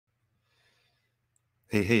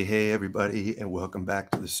Hey, everybody, and welcome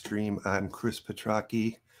back to the stream. I'm Chris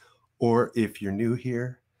Petracchi, or if you're new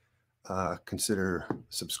here, consider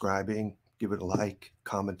subscribing, give it a like,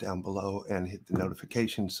 comment down below, and hit the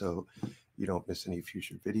notification so you don't miss any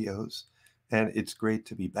future videos. And it's great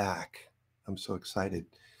to be back. I'm so excited.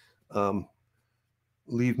 Um,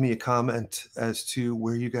 Leave me a comment as to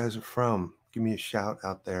where you guys are from. Give me a shout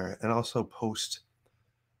out there, and also post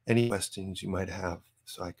any questions you might have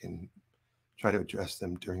so I can try to address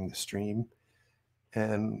them during the stream.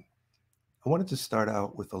 And I wanted to start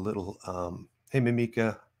out with a little, hey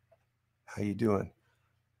Mimika, how you doing?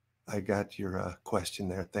 I got your question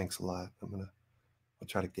there. Thanks a lot. I'll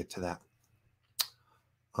try to get to that.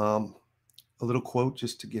 Um, a little quote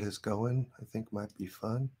just to get us going, I think might be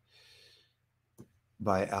fun.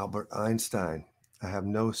 By Albert Einstein. I have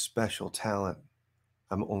no special talent.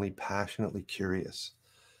 I'm only passionately curious.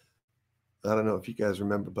 I don't know if you guys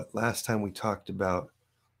remember, but last time we talked about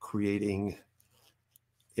creating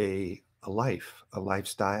a life, a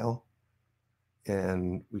lifestyle,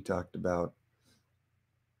 and we talked about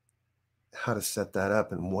how to set that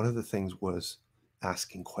up. And one of the things was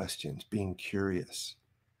asking questions, being curious,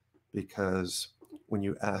 because when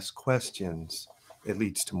you ask questions, it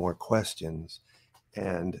leads to more questions.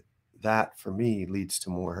 And that for me leads to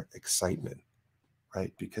more excitement,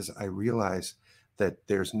 right? Because I realize that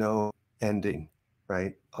there's no ending,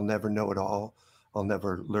 right? I'll never know it all. I'll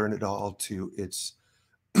never learn it all to its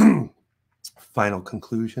final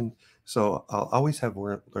conclusion. So I'll always have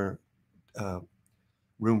uh,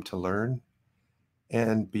 room to learn.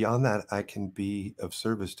 And beyond that, I can be of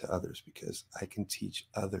service to others because I can teach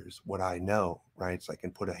others what I know, right? So I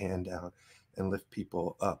can put a hand down and lift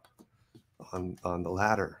people up on the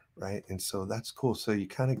ladder, right? And so that's cool. So you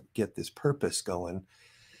kind of get this purpose going.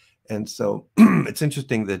 And so it's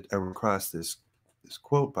interesting that I ran across this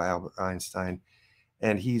quote by Albert Einstein,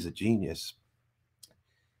 and he's a genius,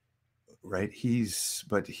 right? He's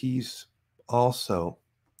also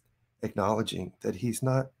acknowledging that he's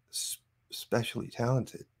not specially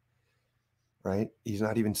talented, right? He's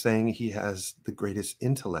not even saying he has the greatest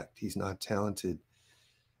intellect. He's not talented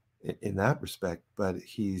in that respect, but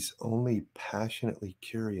he's only passionately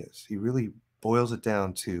curious. He really boils it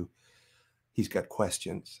down to he's got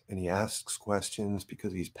questions, and he asks questions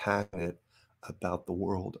because he's passionate about the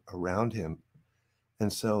world around him.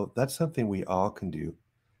 And so that's something we all can do.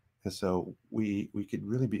 And so we could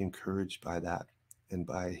really be encouraged by that and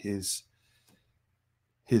by his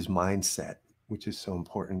mindset, which is so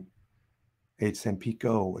important. Hey,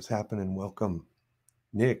 Sampico, what's happening? Welcome.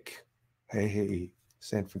 Nick, hey,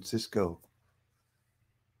 San Francisco.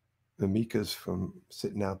 Mimika's from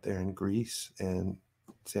sitting out there in Greece, and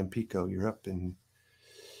Sampico, you're up in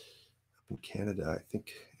Canada, I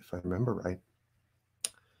think, if I remember right.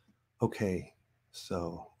 Okay,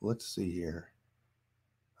 so let's see here.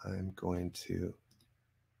 I'm going to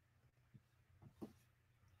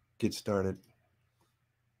get started,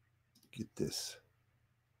 get this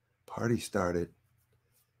party started,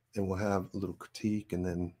 and we'll have a little critique, and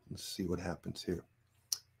then let's see what happens here.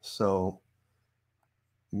 So,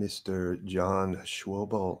 Mr. John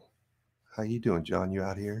Schwobel, how you doing, John? You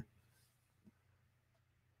out here?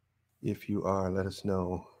 If you are, let us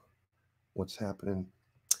know what's happening.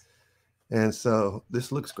 And so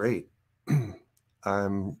this looks great.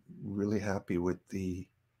 I'm really happy with the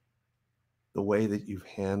way that you've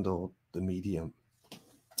handled the medium.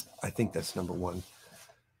 I think that's number one,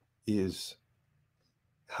 is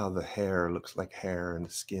how the hair looks like hair and the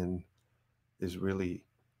skin is really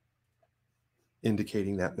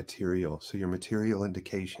indicating that material. So your material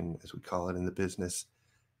indication, as we call it in the business,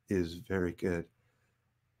 is very good.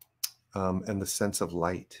 And the sense of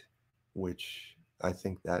light, which I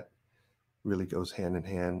think that really goes hand in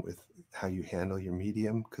hand with how you handle your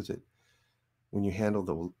medium, because when you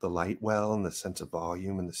handle the light well and the sense of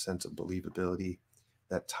volume and the sense of believability,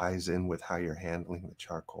 that ties in with how you're handling the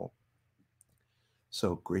charcoal.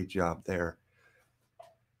 So great job there.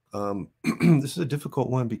 This is a difficult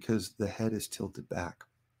one because the head is tilted back.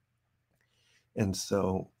 And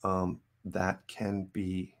so that can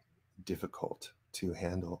be difficult to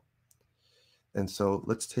handle. And so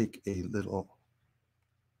let's take a little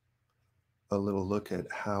look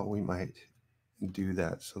at how we might do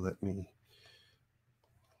that. So let me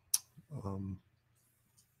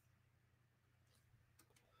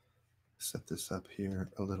set this up here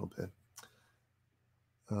a little bit.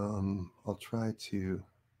 I'll try to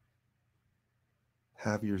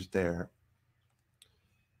have yours there,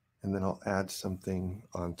 and then I'll add something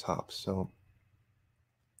on top. So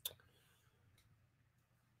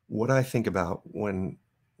what I think about when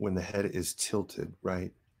the head is tilted,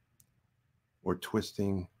 right, or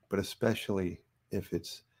twisting, but especially if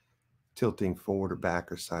it's tilting forward or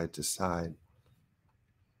back or side to side.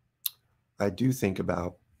 I do think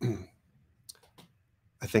about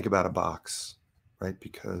I think about a box, right?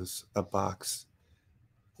 Because a box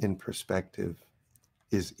in perspective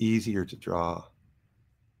is easier to draw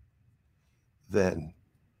than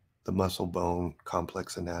the muscle bone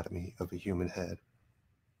complex anatomy of a human head,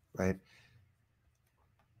 right?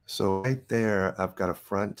 So right there, I've got a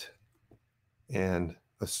front and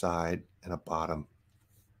a side and a bottom,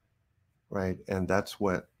 right? And that's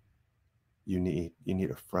what you need. You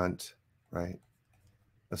need a front, right?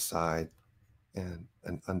 A side and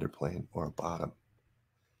an underplane or a bottom.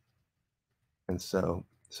 And so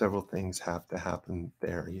several things have to happen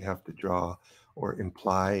there. You have to draw or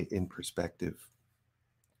imply in perspective.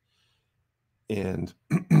 And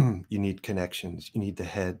you need connections. You need the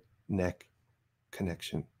head neck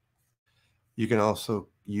connection. You can also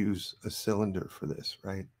use a cylinder for this,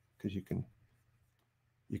 right? Because you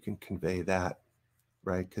can convey that,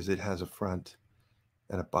 right? Because it has a front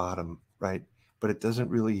and a bottom, right? But it doesn't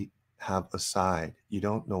really have a side. You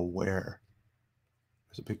don't know where.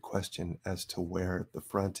 There's a big question as to where the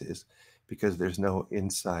front is because there's no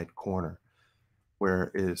inside corner.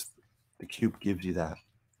 Whereas the cube gives you that,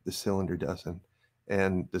 the cylinder doesn't,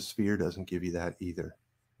 and the sphere doesn't give you that either.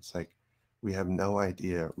 It's like we have no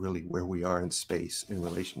idea really where we are in space in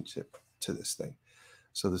relationship to this thing.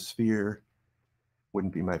 So the sphere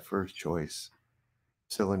wouldn't be my first choice.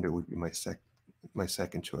 Cylinder would be my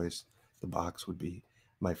second choice. The box would be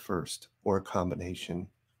my first, or a combination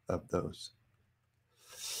of those.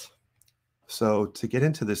 So to get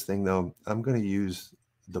into this thing though, I'm going to use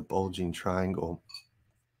the bulging triangle.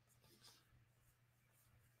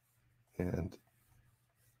 And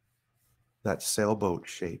that sailboat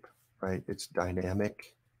shape, right? It's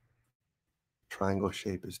dynamic. Triangle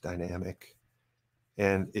shape is dynamic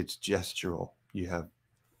and it's gestural. You have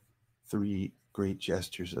three great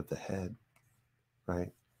gestures of the head,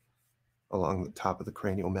 right? Along the top of the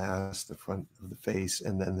cranial mass, the front of the face,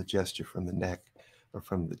 and then the gesture from the neck or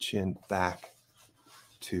from the chin back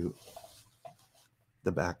to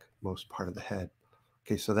the backmost part of the head.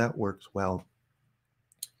 Okay, so that works well.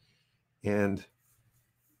 And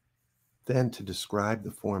then to describe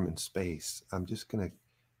the form in space, I'm just going to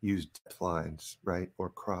use depth lines, right, or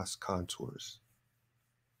cross contours.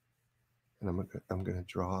 And I'm going to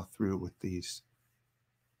draw through with these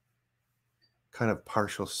kind of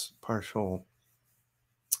partial, I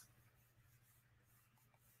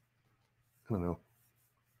don't know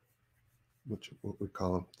what we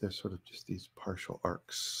call them. They're sort of just these partial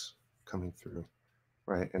arcs coming through,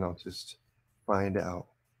 right? And I'll just find out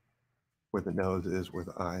where the nose is, where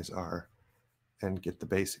the eyes are, and get the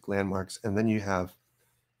basic landmarks. And then you have,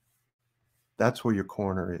 that's where your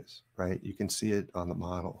corner is, right? You can see it on the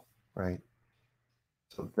model, right?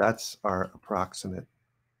 So that's our approximate.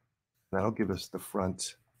 That'll give us the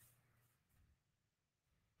front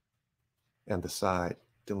and the side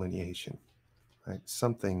delineation, right?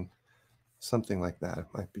 Something like that. It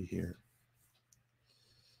might be here.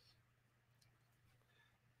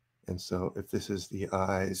 And so if this is the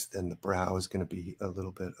eyes, then the brow is going to be a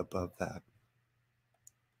little bit above that.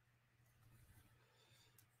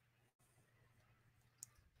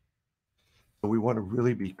 So we want to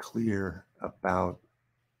really be clear about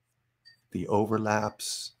the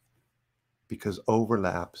overlaps, because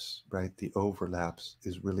overlaps, right? The overlaps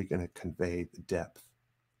is really going to convey the depth.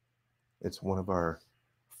 It's one of our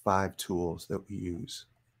 5 tools that we use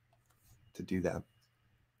to do that.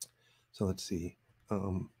 So let's see.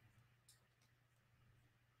 I'm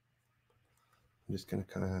just going to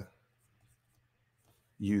kind of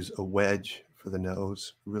use a wedge for the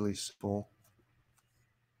nose, really simple.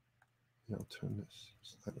 And I'll turn this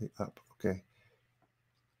slightly up. Okay.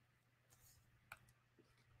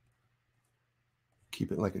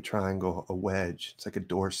 Keep it like a triangle, a wedge. It's like a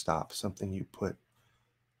door stop, something you put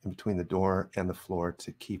in between the door and the floor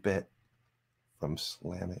to keep it from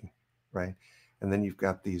slamming, right? And then you've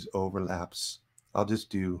got these overlaps. I'll just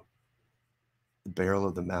do the barrel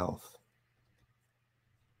of the mouth.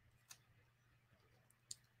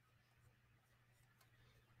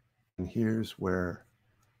 And here's where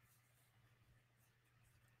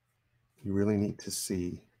you really need to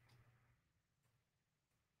see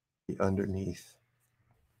the underneath.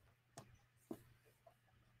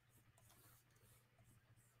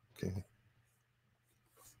 Okay.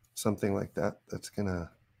 Something like that. That's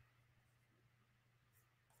gonna,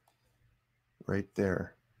 right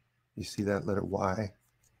there. You see that letter Y?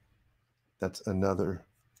 That's another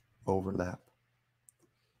overlap.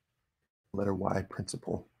 Letter Y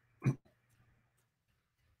principle.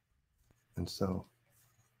 And And so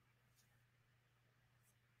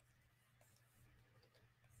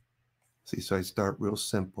see, so I start real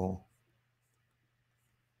simple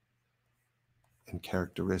and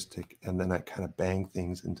characteristic, and then I kind of bang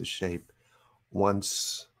things into shape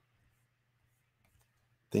once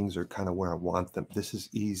things are kind of where I want them. This is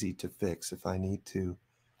easy to fix. If I need to,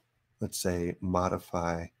 let's say,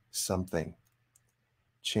 modify something,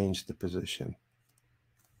 change the position.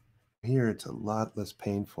 Here, it's a lot less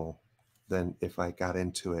painful than if I got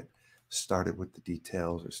into it, started with the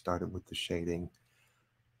details or started with the shading.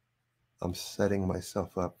 I'm setting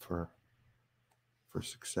myself up for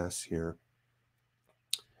success here,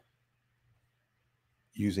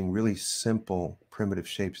 using really simple primitive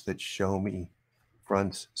shapes that show me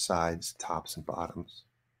fronts, sides, tops, and bottoms.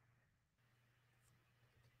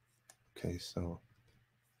 Okay, so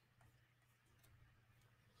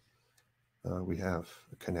we have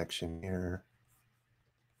a connection here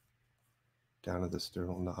down to the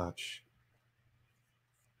sternal notch.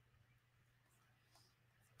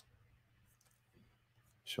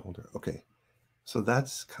 Shoulder. Okay, so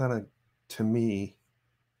that's kind of, to me,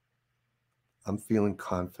 I'm feeling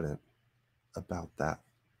confident about that.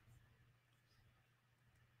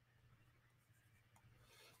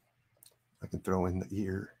 I can throw in the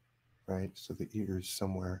ear, right? So the ear is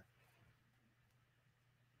somewhere,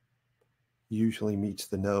 usually meets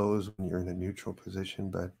the nose when you're in a neutral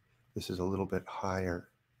position, but this is a little bit higher,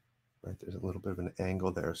 right? There's a little bit of an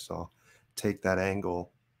angle there. So I'll take that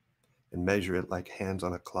angle and measure it like hands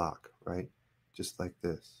on a clock, right? Just like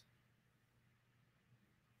this.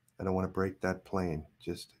 I don't want to break that plane,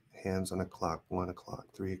 just hands on a clock, 1 o'clock,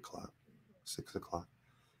 3 o'clock, 6 o'clock.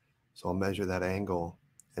 So I'll measure that angle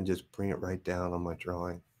and just bring it right down on my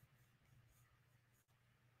drawing.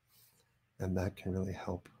 And that can really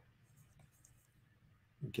help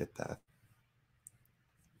get that.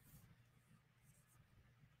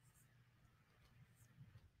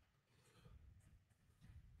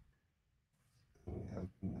 We have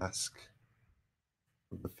mask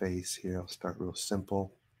of the face here. I'll start real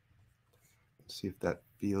simple. See if that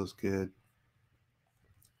feels good.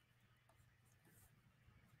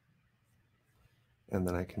 And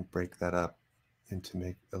then I can break that up into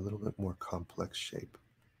make a little bit more complex shape.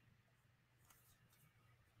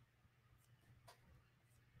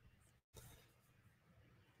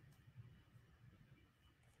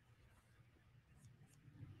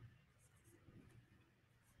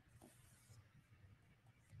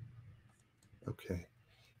 Okay,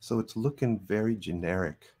 so it's looking very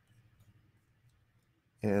generic.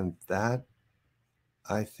 And that,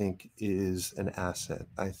 I think, is an asset.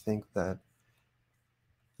 I think that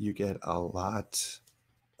you get a lot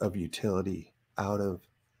of utility out of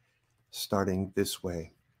starting this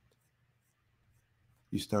way.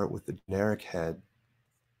 You start with the generic head.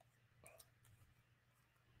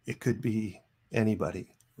 It could be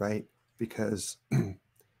anybody, right? Because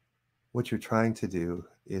what you're trying to do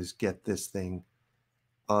is get this thing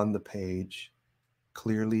on the page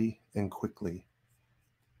clearly and quickly.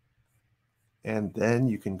 And then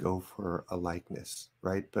you can go for a likeness,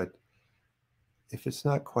 right? But if it's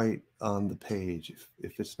not quite on the page,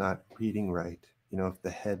 if it's not reading right, you know, if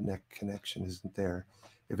the head neck connection isn't there,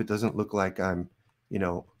 if it doesn't look like I'm, you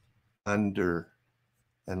know, under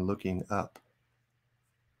and looking up,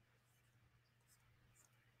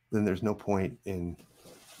 then there's no point in,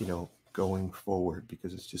 you know, going forward,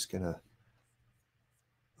 because it's just gonna,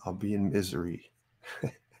 I'll be in misery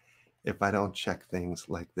if I don't check things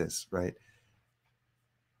like this, right?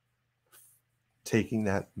 Taking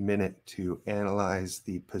that minute to analyze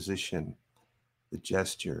the position, the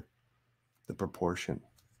gesture, the proportion,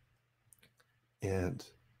 and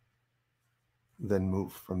then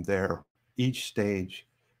move from there. Each stage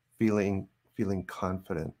feeling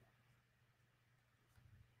confident.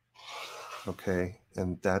 Okay,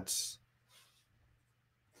 and that's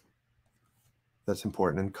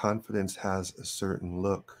important. And confidence has a certain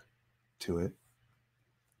look to it,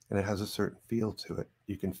 and it has a certain feel to it.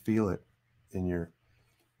 You can feel it in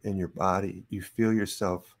your body. You feel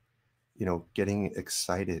yourself, you know, getting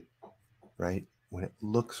excited, right? When it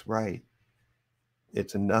looks right,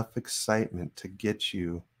 it's enough excitement to get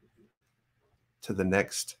you to the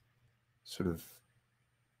next sort of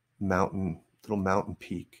little mountain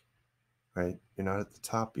peak, right? You're not at the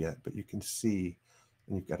top yet, but you can see,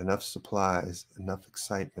 and you've got enough supplies, enough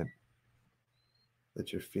excitement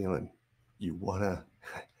that you're feeling. You wanna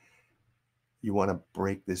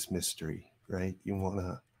break this mystery, right? You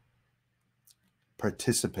wanna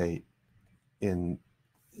participate in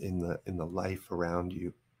the life around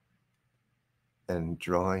you, and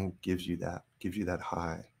drawing gives you that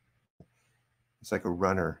high. It's like a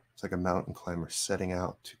runner It's like a mountain climber setting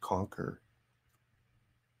out to conquer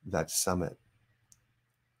that summit,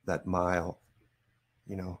 that mile,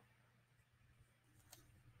 you know.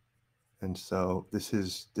 And so this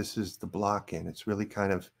is the block in. It's really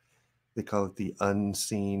kind of, they call it the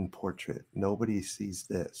unseen portrait. Nobody sees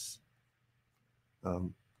this.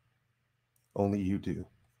 Only you do.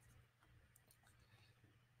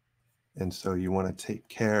 And so you want to take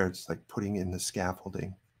care. It's like putting in the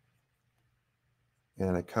scaffolding.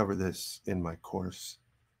 And I cover this in my course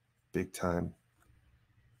big time.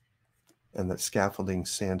 And that scaffolding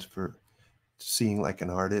stands for seeing like an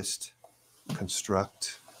artist,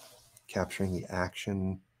 construct, capturing the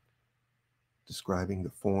action, describing the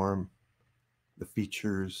form, the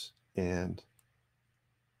features, and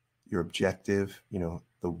your objective, you know,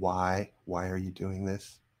 the why are you doing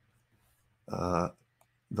this? The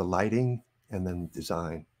lighting, and then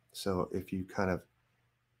design. So if you kind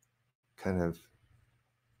of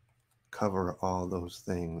cover all those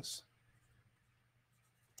things,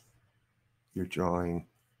 your drawing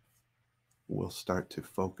will start to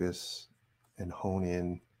focus and hone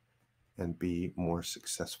in and be more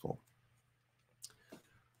successful.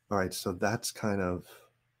 All right, so that's kind of,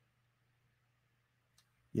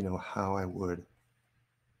 you know, how I would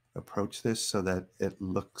approach this so that it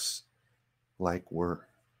looks like we're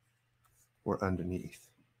underneath.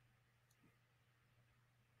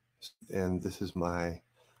 And this is my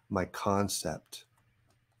concept,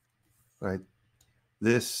 right?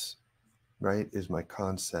 This, right, is my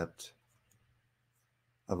concept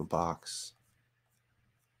of a box.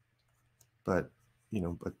 But, you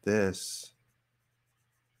know, but this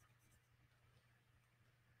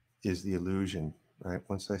is the illusion, right?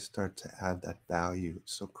 Once I start to add that value,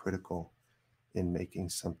 it's so critical in making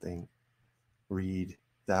something read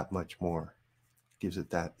that much more. It gives it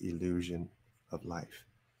that illusion of life.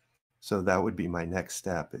 So that would be my next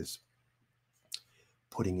step, is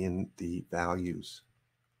putting in the values.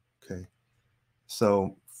 Okay.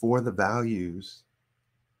 So for the values,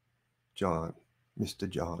 John, Mr.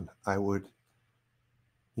 John, I would,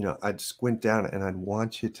 you know, I'd squint down and I'd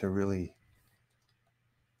want you to really,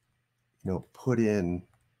 you know, put in,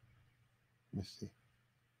 let me see.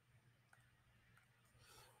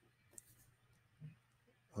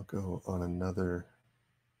 I'll go on another.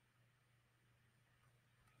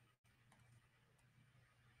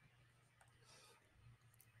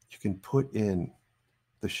 You can put in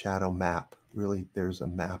the shadow map. Really, there's a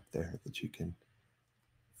map there that you can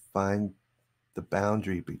find the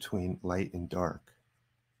boundary between light and dark.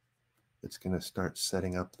 It's going to start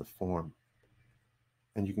setting up the form.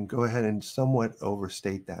 And you can go ahead and somewhat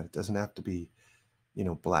overstate that. It doesn't have to be, you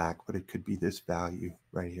know, black, but it could be this value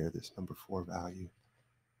right here, this number 4 value.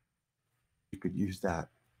 You could use that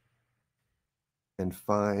and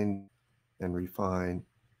find and refine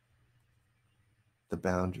the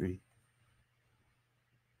boundary.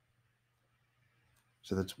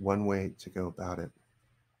 So that's one way to go about it.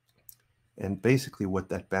 And basically what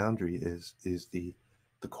that boundary is the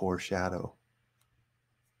core shadow,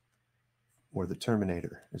 or the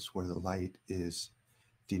terminator. It's where the light is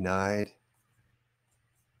denied.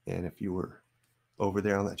 And if you were over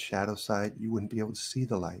there on that shadow side, you wouldn't be able to see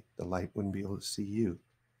the light. The light wouldn't be able to see you.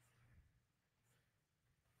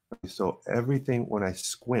 So everything, when I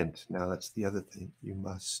squint, now that's the other thing, you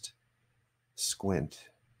must squint.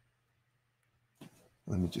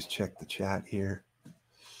 Let me just check the chat here.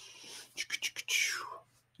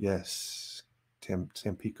 Yes,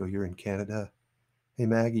 Tampico, you're in Canada. Hey,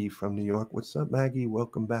 Maggie from New York. What's up, Maggie?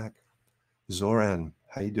 Welcome back. Zoran,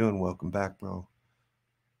 how you doing? Welcome back, bro.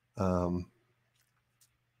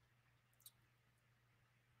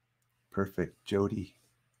 Perfect. Jody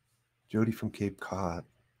from Cape Cod.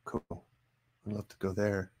 Cool. I'd love to go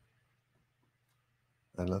there.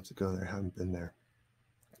 I'd love to go there. Haven't been there.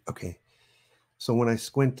 Okay. So when I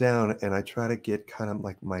squint down and I try to get kind of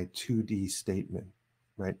like my 2D statement,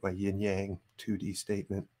 right? My yin yang 2D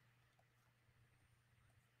statement,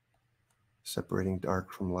 separating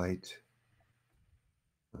dark from light.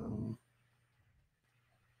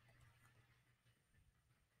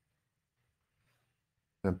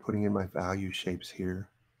 I'm putting in my value shapes here,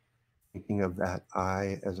 thinking of that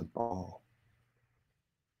eye as a ball.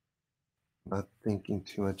 I'm not thinking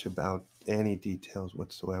too much about any details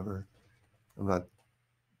whatsoever. I'm not,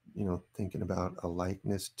 you know, thinking about a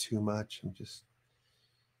likeness too much. I'm just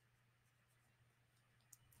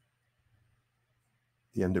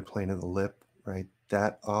the underplane of the lip, right?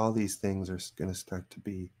 That all these things are going to start to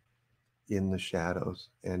be in the shadows.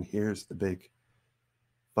 And here's the big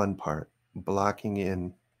fun part, blocking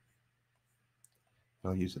in.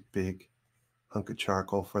 I'll use a big hunk of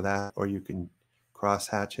charcoal for that, or you can cross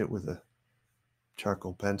hatch it with a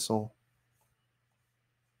charcoal pencil.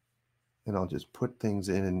 And I'll just put things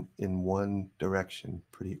in one direction,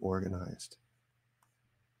 pretty organized.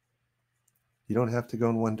 You don't have to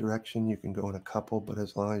go in one direction. You can go in a couple, but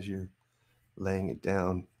as long as you're laying it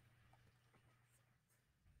down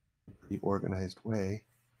in a pretty organized way,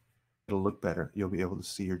 it'll look better. You'll be able to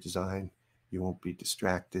see your design. You won't be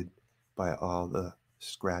distracted by all the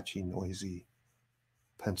scratchy, noisy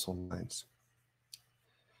pencil lines.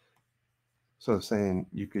 So saying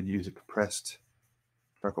you could use a compressed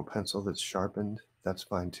charcoal pencil that's sharpened, that's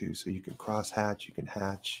fine too. So you can cross hatch, you can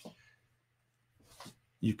hatch,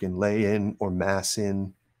 you can lay in or mass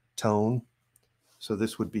in tone. So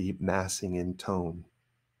this would be massing in tone,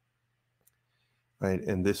 right?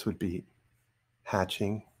 And this would be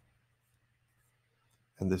hatching,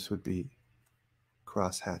 and this would be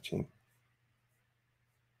cross hatching,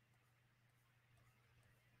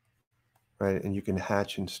 right? And you can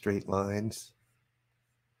hatch in straight lines,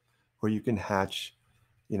 or you can hatch,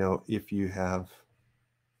 you know, if you have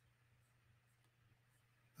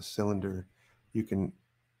a cylinder, you can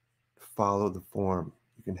follow the form.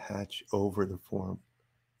 You can hatch over the form.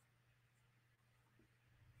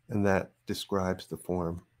 And that describes the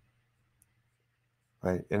form,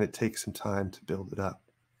 right? And it takes some time to build it up.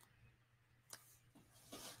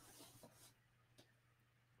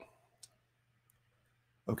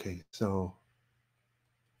 Okay, so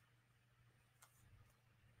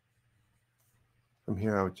from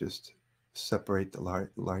here, I would just separate the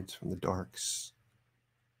lights from the darks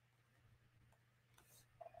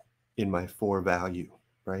in my 4 value,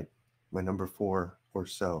 right? My number 4 or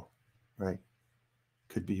so, right?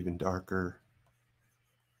 Could be even darker.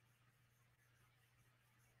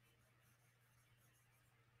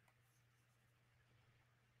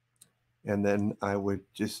 And then I would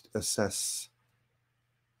just assess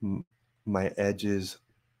my edges,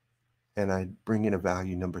 and I'd bring in a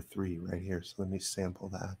value number 3 right here. So let me sample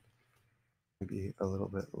that. Maybe a little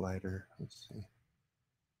bit lighter. Let's see.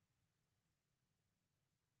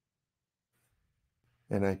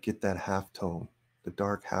 And I get that half tone, the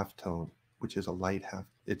dark half tone, which is a light half.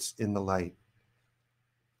 It's in the light.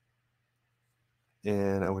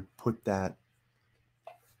 And I would put that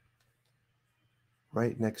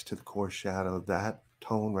right next to the core shadow. That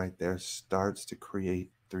tone right there starts to create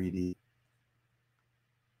 3D.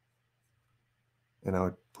 And I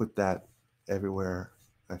would put that everywhere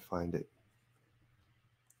I find it.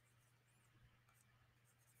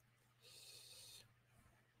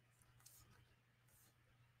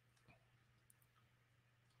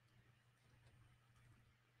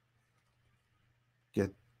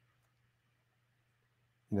 Get,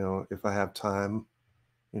 you know, if I have time,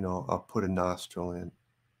 you know, I'll put a nostril in.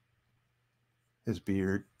 His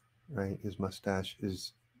beard, right? His mustache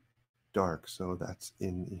is dark, so that's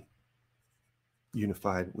in the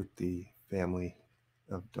unified with the family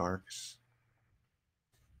of darks.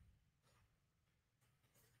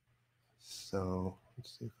 So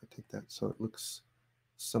let's see if I take that. So it looks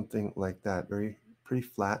something like that, pretty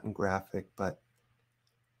flat and graphic, but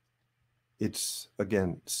it's,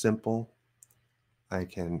 again, simple. I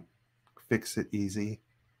can fix it easy.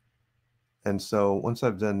 And so once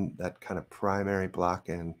I've done that kind of primary block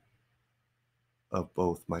in of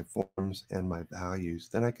both my forms and my values,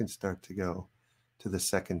 then I can start to go to the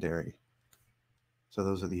secondary. So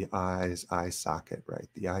those are the eyes, eye socket, right?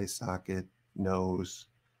 The eye socket, nose,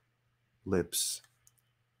 lips,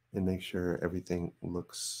 and make sure everything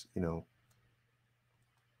looks, you know,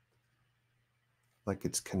 like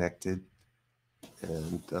it's connected.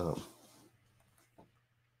 And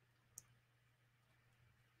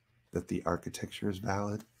that the architecture is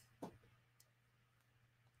valid. I'm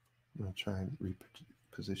going to try and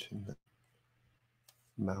reposition the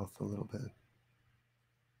mouth a little bit.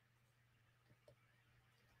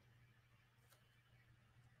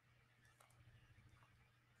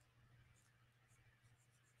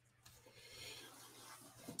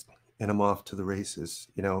 And I'm off to the races.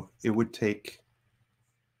 You know, it would take,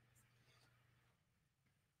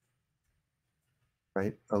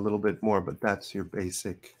 right, a little bit more, but that's your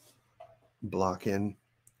basic block in.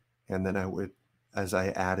 And then I would, as I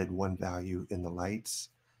added one value in the lights,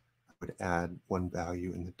 I would add one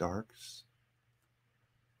value in the darks,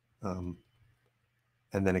 and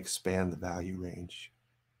then expand the value range.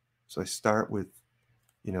 So I start with,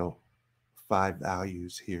 you know, 5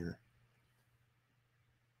 values here,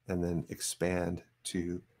 and then expand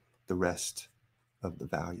to the rest of the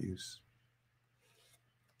values.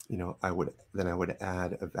 You know, I would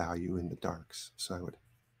add a value in the darks. So I would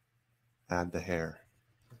add the hair.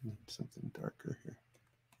 I need something darker here.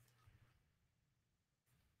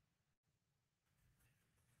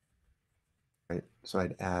 right? So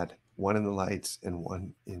I'd add one in the lights and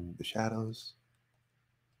one in the shadows.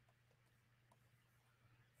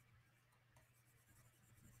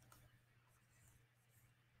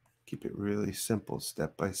 Keep it really simple,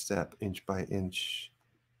 step by step, inch by inch.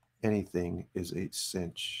 Anything is a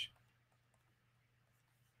cinch.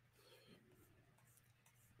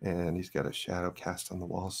 And he's got a shadow cast on the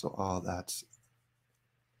wall, so all that's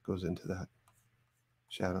goes into that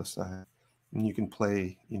shadow side. And you can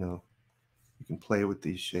play, you can play with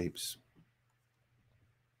these shapes.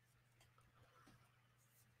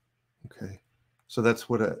 Okay. So that's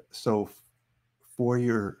so for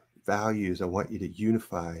your values, I want you to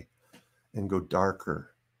unify and go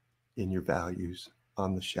darker in your values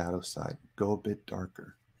on the shadow side. Go a bit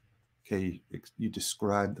darker. Okay, you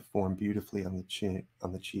describe the form beautifully on the chin,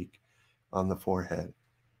 on the cheek, on the forehead.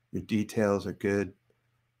 Your details are good.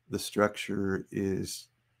 The structure is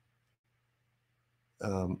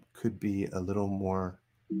could be a little more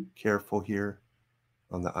careful here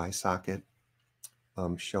on the eye socket,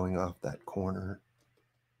 showing off that corner.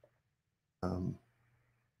 Because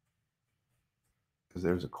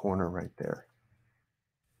there's a corner right there.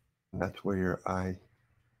 And that's where your eye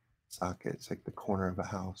socket, it's like the corner of a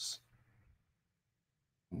house.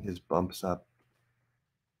 And his bumps up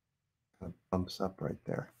right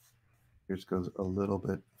there. Yours goes a little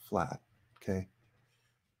bit flat, okay?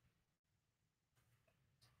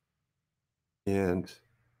 And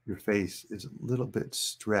your face is a little bit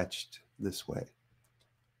stretched this way.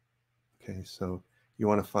 Okay, so you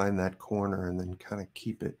want to find that corner and then kind of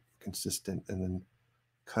keep it consistent and then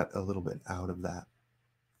cut a little bit out of that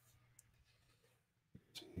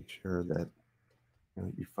to make sure that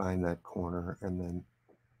you find that corner, and then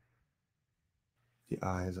the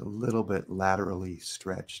eye is a little bit laterally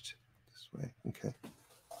stretched this way. Okay.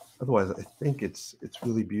 Otherwise, I think it's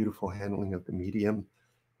really beautiful handling of the medium,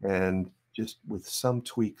 and just with some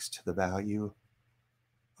tweaks to the value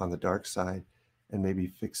on the dark side and maybe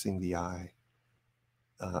fixing the eye,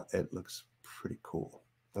 it looks pretty cool.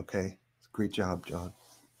 Okay. Great job, John.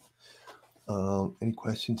 Any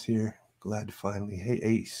questions here? Glad to finally. Hey,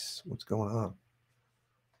 Ace, what's going on?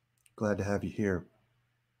 Glad to have you here.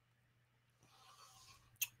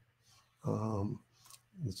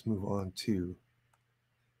 Let's move on to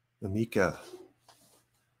Amika.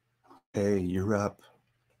 Hey, you're up.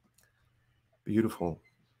 Beautiful.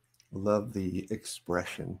 Love the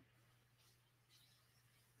expression.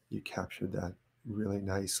 You captured that really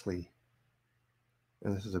nicely.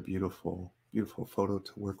 And this is a beautiful, beautiful photo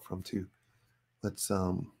to work from too. Let's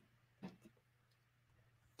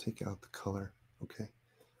take out the color. Okay.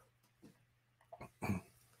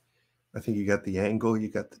 I think you got the angle, you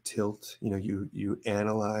got the tilt, you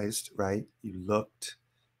analyzed, right? You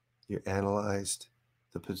analyzed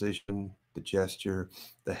the position, the gesture,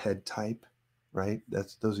 the head type, right?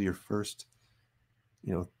 Those are your first,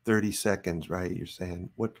 30 seconds, right? You're saying,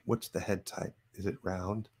 what's the head type? Is it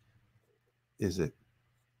round? Is it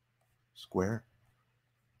square?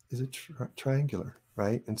 Is it triangular,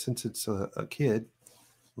 right? And since it's a kid,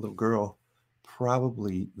 a little girl,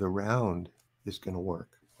 probably the round is going to work,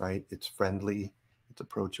 right? It's friendly, it's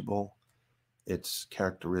approachable, it's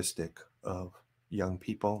characteristic of young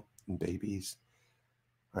people and babies,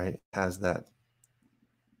 right? It has that,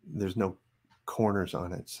 there's no corners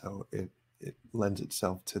on it, so it lends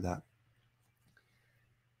itself to that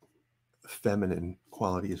feminine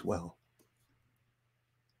quality as well.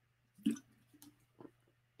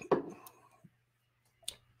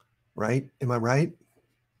 Right? Am I right?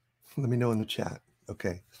 Let me know in the chat.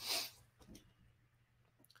 Okay.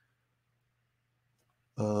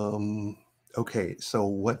 Okay, so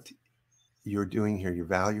what you're doing here, your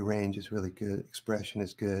value range is really good, expression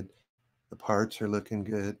is good, the parts are looking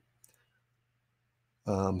good.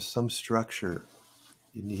 Some structure,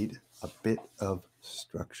 you need a bit of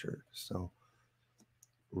structure. So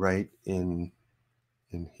right in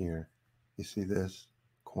here, you see this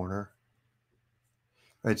corner,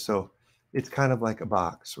 right? So it's kind of like a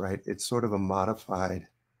box, right? It's sort of a modified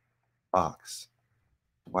box,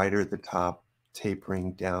 wider at the top,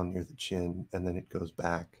 tapering down near the chin, and then it goes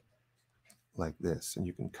back like this, and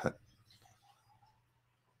you can cut,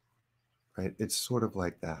 right? It's sort of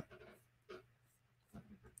like that.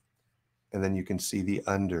 And then you can see the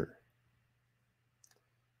under,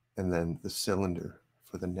 and then the cylinder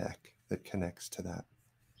for the neck that connects to that.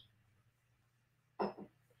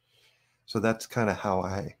 So that's kind of how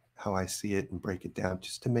I see it and break it down,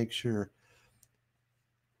 just to make sure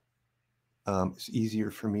it's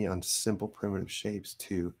easier for me on simple primitive shapes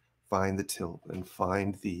to find the tilt and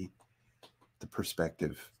find the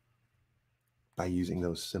perspective by using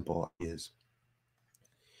those simple ideas.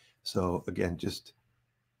 So again, just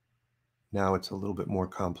now it's a little bit more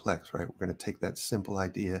complex, right? We're going to take that simple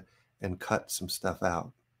idea and cut some stuff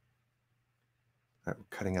out. Right? We're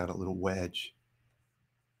cutting out a little wedge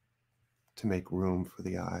to make room for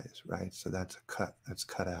the eyes, right? So that's a cut, that's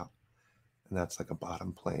cut out. And that's like a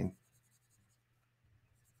bottom plane.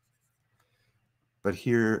 But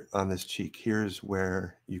here on this cheek, here's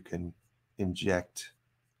where you can inject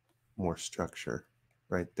more structure,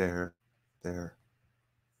 right there, there,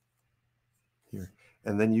 here.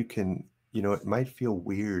 And then you can, it might feel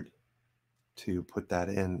weird to put that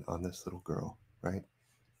in on this little girl, right?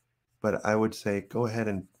 But I would say go ahead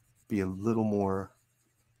and be a little more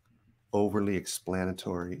overly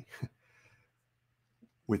explanatory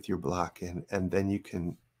with your block in, and then you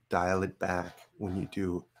can dial it back when you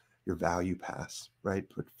do your value pass, right?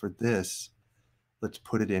 But for this, let's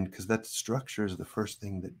put it in, because that structure is the first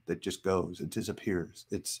thing that just goes, it disappears.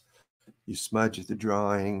 It's, you smudge the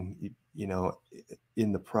drawing,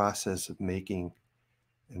 in the process of making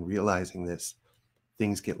and realizing this,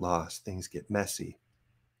 things get lost, things get messy.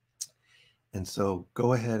 And so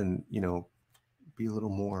go ahead and, be a little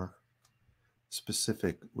more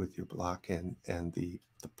specific with your block in and the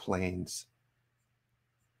planes.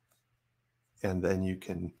 And then you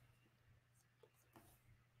can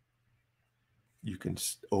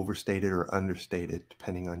overstate it or understate it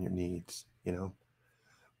depending on your needs,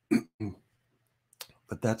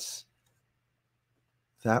 but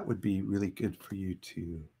that would be really good for you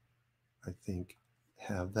to, I think,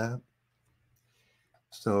 have that.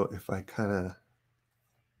 So if I kind of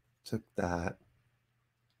took that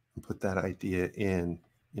and put that idea in,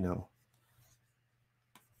 if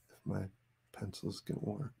my pencil's gonna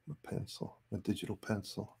work, my digital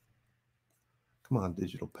pencil. Come on,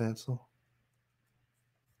 digital pencil.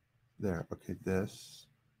 There, okay, this.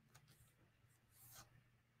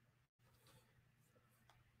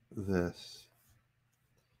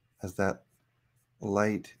 As that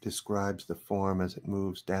light describes the form as it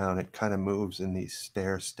moves down, it kind of moves in these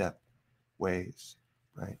stair step ways,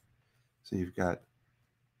 right? So you've got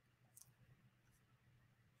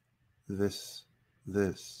this,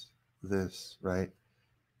 right?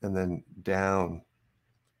 And then down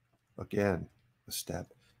again, a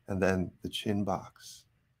step, and then the chin box,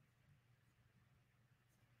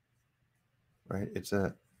 right? It's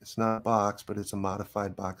not a box, but it's a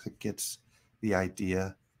modified box. It gets the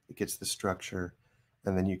idea, it gets the structure,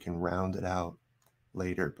 and then you can round it out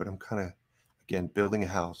later. But I'm kind of, again, building a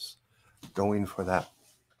house, going for that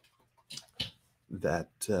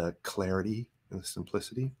clarity and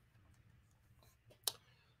simplicity.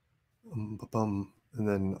 And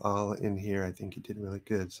then all in here, I think you did really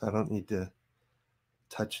good. So I don't need to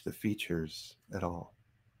touch the features at all.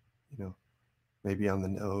 Maybe on the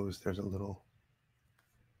nose, there's a little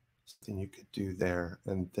something you could do there.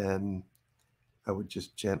 And then I would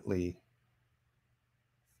just gently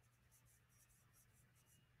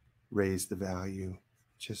raise the value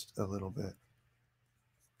just a little bit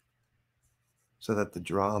so that the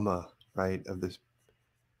drama, right, of this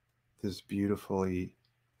beautifully,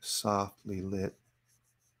 softly lit,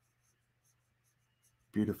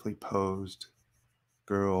 beautifully posed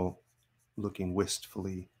girl looking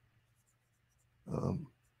wistfully,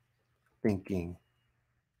 thinking,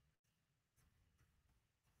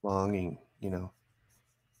 longing,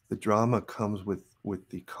 the drama comes with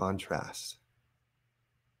the contrast.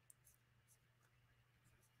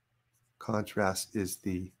 Contrast is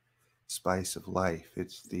the spice of life.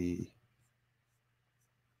 It's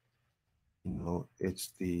it's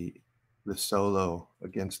the solo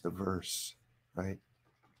against the verse, right?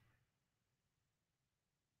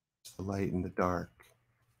 It's the light and the dark.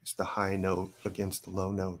 It's the high note against the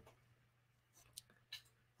low note.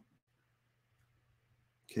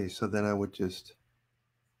 Okay, so then I would just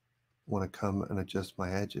want to come and adjust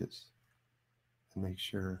my edges and make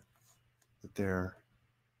sure that they're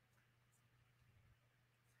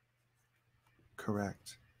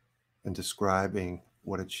correct and describing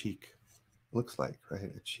what a cheek looks like,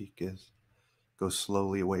 right? A cheek goes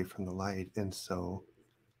slowly away from the light, and so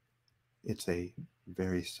it's a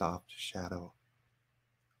very soft shadow.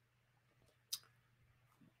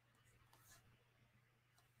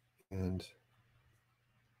 And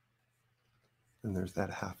there's that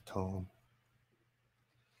half tone.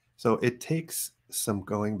 So it takes some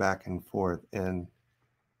going back and forth. And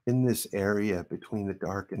in this area between the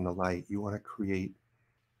dark and the light, you want to create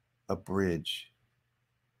a bridge,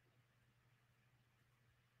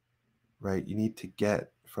 right? You need to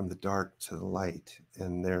get from the dark to the light.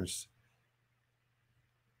 And there's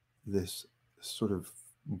this sort of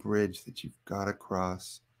bridge that you've got to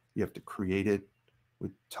cross. You have to create it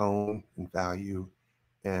with tone and value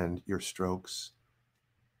and your strokes.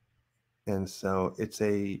 And so it's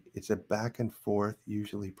a back and forth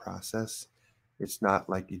usually process. It's not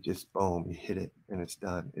like you just boom, you hit it and it's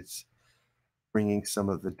done. It's bringing some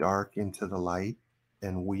of the dark into the light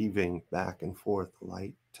and weaving back and forth the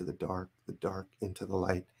light to the dark into the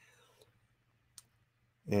light.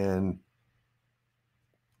 And,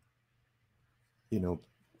 you know,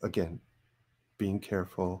 again, being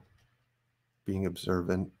careful, being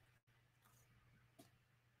observant,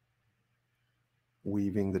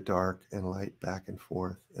 weaving the dark and light back and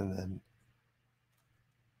forth, and then,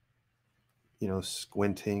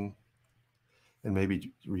 squinting and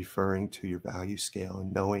maybe referring to your value scale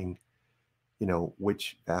and knowing,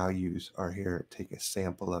 which values are here. Take a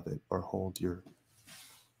sample of it or hold your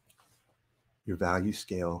value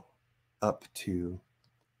scale up to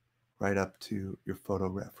right up to your photo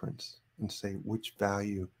reference and say which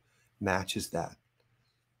value matches that.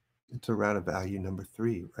 It's around a value number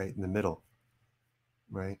 3, right in the middle,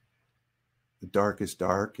 right? The darkest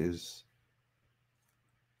dark is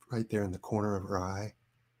right there in the corner of her eye,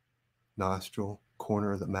 nostril,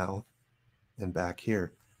 corner of the mouth, and back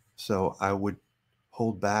here. So I would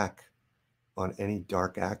hold back on any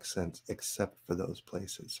dark accents except for those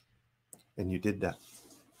places. And you did that,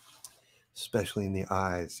 especially in the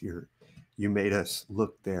eyes. You made us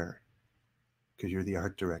look there because you're the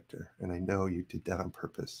art director, and I know you did that on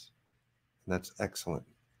purpose. And that's excellent.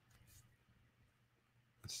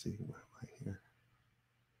 Let's see, where am I here?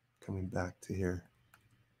 Coming back to here.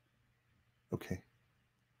 Okay.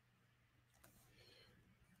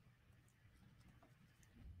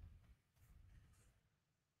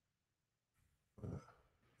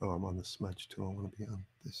 Oh, I'm on the smudge tool. I want to be on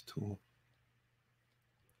this tool.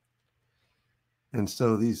 And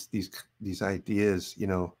so these ideas,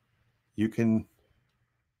 you can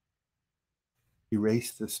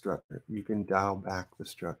erase the structure. You can dial back the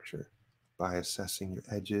structure by assessing your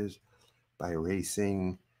edges, by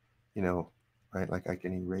erasing, right? Like I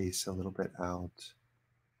can erase a little bit out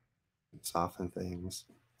and soften things.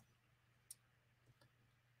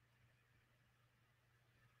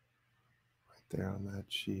 Right there on that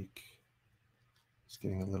cheek. It's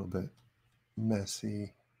getting a little bit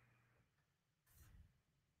messy.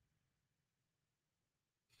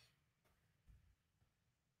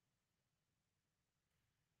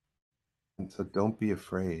 And so don't be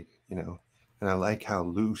afraid, And I like how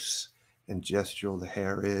loose and gestural the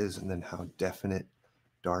hair is, and then how definite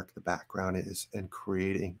dark the background is, and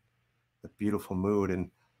creating a beautiful mood. And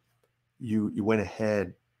you went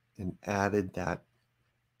ahead and added that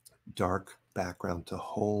dark background to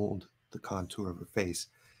hold the contour of her face.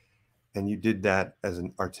 And you did that as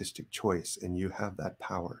an artistic choice, and you have that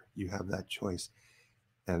power. You have that choice.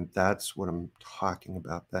 And that's what I'm talking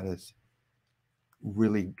about. That is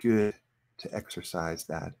really good to exercise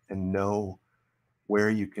that and know where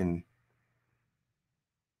you can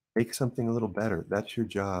make something a little better. That's your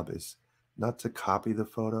job, is not to copy the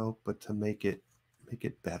photo, but to make it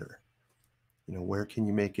better. Where can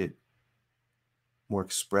you make it more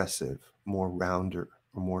expressive, more rounder,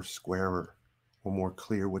 or more squarer, or more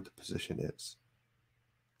clear what the position is,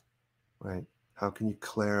 right? How can you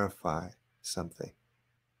clarify something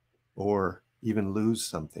or even lose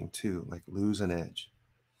something too, like lose an edge?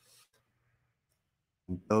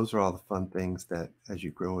 And those are all the fun things that as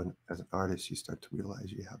you grow as an artist, you start to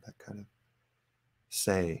realize you have that kind of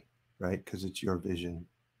say, right? Because it's your vision.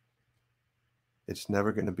 It's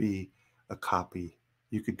never going to be a copy.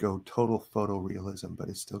 You could go total photorealism, but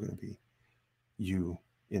it's still going to be you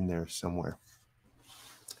in there somewhere.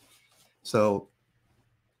 So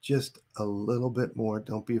just a little bit more.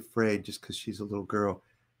 Don't be afraid just because she's a little girl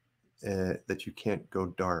that you can't go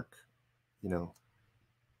dark,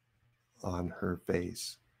 on her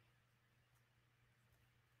face.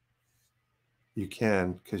 You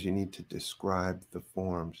can, because you need to describe the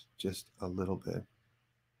forms just a little bit,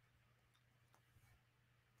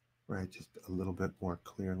 right? Just a little bit more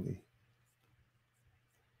clearly,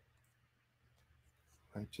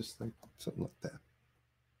 right? Just like something like that.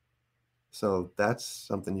 So that's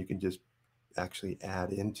something you can just actually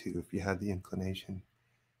add into if you had the inclination.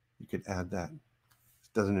 You could add that.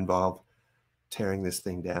 It doesn't involve tearing this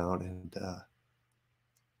thing down and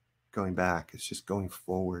going back. It's just going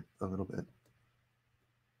forward a little bit.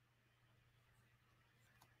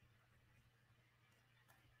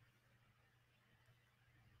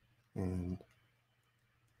 And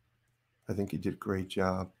I think you did a great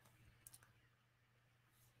job.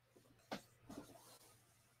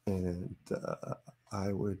 And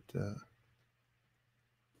I'd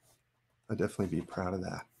definitely be proud of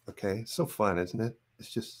that. Okay. It's so fun, isn't it?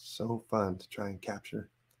 It's just so fun to try and capture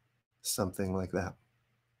something like that.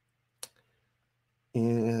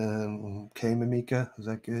 And okay, Mimika, is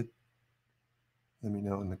that good? Let me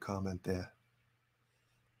know in the comment there.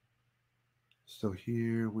 So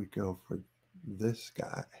here we go for this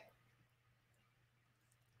guy.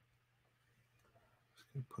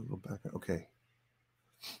 Put a little back. Okay.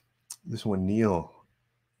 This one, Neil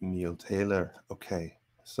Taylor. Okay.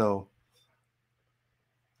 So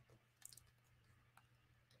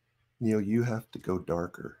Neil, you have to go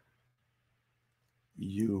darker.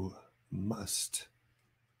 You must.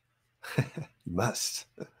 You must.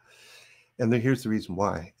 And then here's the reason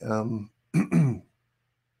why.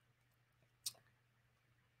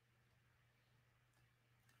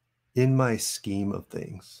 In my scheme of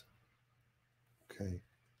things, okay,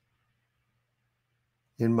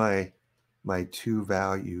 in my two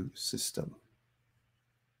value system,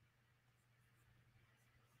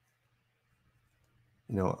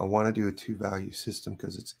 I want to do a two value system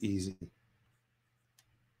because it's easy.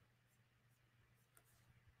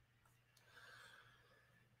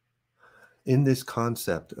 In this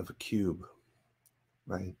concept of a cube,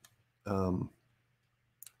 right?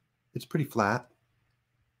 It's pretty flat.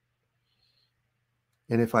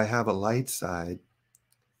 And if I have a light side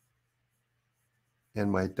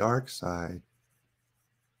and my dark side,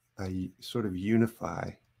 I sort of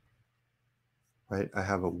unify, right? I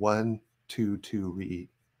have a 1, 2, 2 read.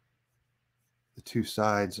 The two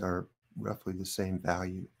sides are roughly the same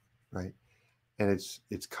value, right? And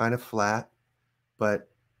it's kind of flat, but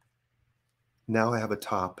now I have a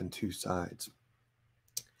top and two sides.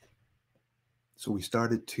 So we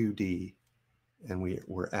started 2D and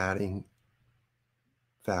we're adding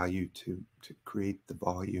value to create the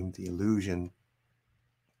volume, the illusion.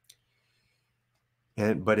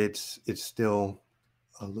 But it's still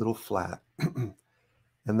a little flat.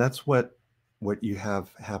 And that's what you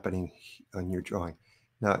have happening on your drawing.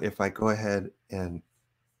 Now, if I go ahead and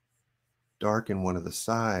darken one of the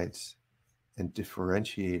sides and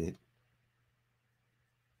differentiate it,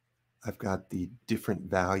 I've got the different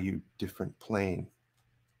value, different plane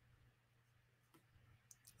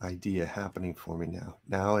idea happening for me now.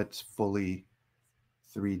 Now it's fully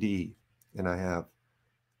 3D, and I have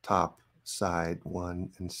top, side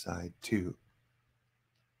 1, and side 2.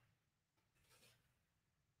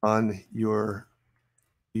 On your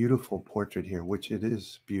beautiful portrait here, which it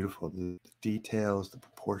is beautiful, the details, the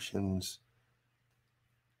proportions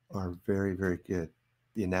are very, very good.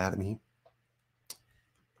 The anatomy,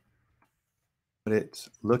 but it's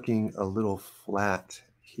looking a little flat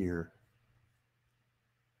here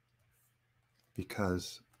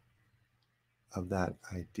because of that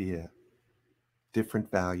idea. Different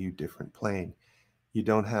value, different plane. You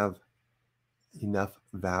don't have enough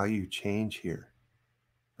value change here,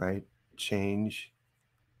 right? Change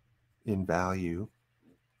in value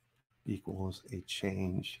equals a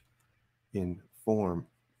change in form.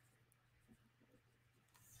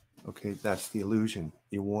 Okay, that's the illusion.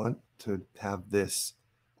 You want to have this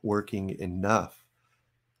working enough,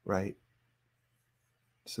 right?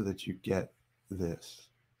 So that you get this.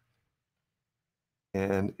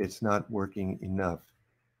 And it's not working enough.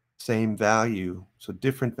 Same value, so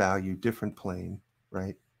different value, different plane,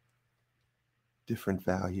 right? Different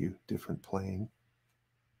value, different plane,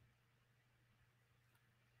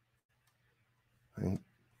 right?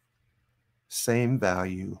 Same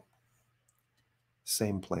value,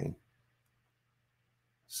 same plane.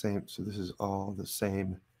 Same, so this is all the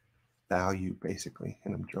same value basically,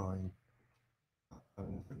 and I'm drawing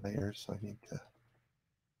layers, so I need to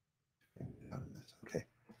get out of this. Okay.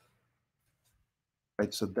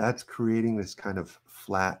 Right, so that's creating this kind of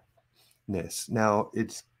flatness. Now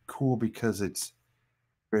it's cool because it's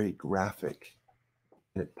very graphic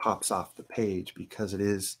and it pops off the page because it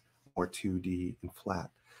is more 2D and flat.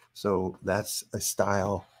 So that's a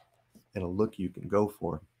style and a look you can go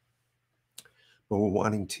for. But we're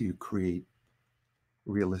wanting to create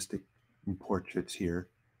realistic portraits here.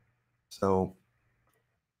 So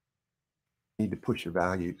you need to push your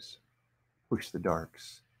values, push the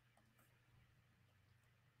darks.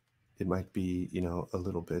 It might be, a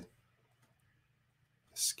little bit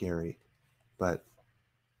scary, but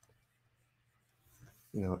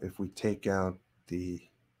if we take out the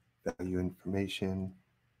value information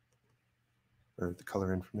or the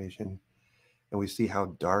color information and we see how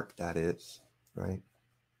dark that is, right?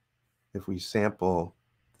 If we sample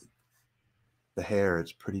the hair,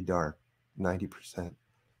 it's pretty dark, 90%.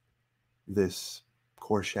 This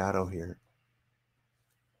core shadow here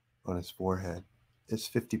on his forehead is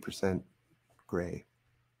 50% gray.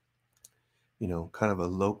 Kind of a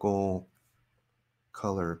local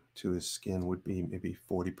color to his skin would be maybe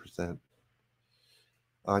 40%.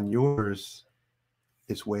 On yours,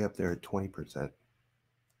 it's way up there at 20%.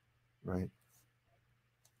 right?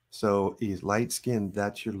 So is light skin,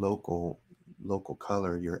 that's your local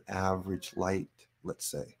color, your average light, let's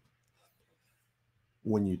say.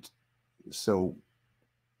 When you so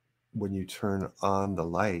when you turn on the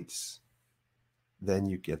lights, then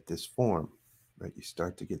you get this form, right? You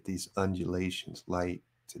start to get these undulations, light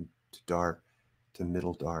to dark to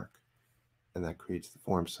middle dark, and that creates the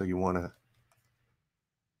form. So you want to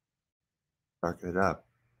darken it up,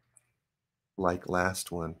 like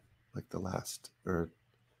last one, like the last or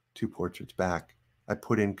two portraits back. I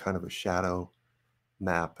put in kind of a shadow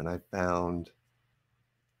map, and I found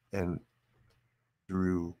and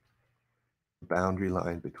drew the boundary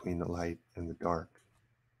line between the light and the dark.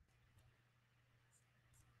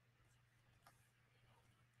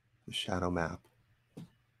 The shadow map.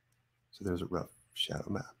 So there's a rough shadow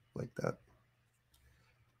map like that.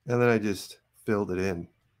 And then I just filled it in.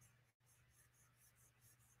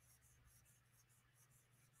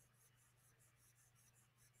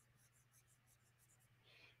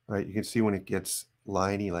 Right, you can see when it gets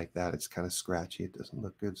liney like that, it's kind of scratchy. It doesn't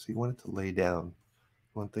look good. So you want it to lay down.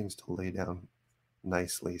 You want things to lay down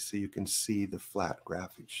nicely so you can see the flat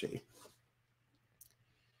graphic shape.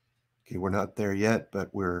 Okay, we're not there yet,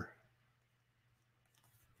 but we're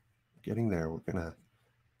getting there. We're going to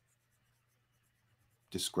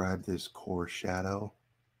describe this core shadow.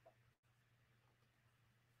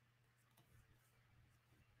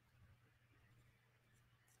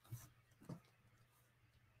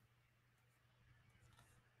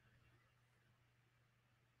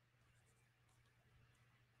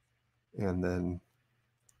 And then,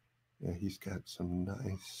 yeah, he's got some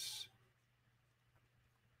nice,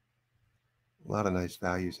 a lot of nice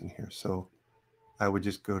values in here. So I would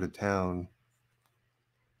just go to town,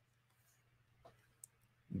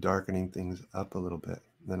 darkening things up a little bit.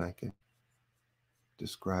 Then I can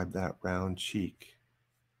describe that round cheek.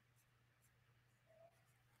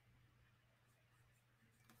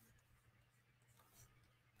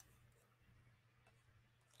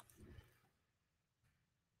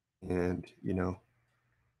 And, you know,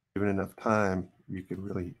 given enough time, you could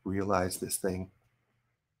really realize this thing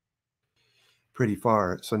pretty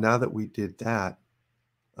far. So now that we did that,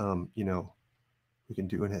 you know, we can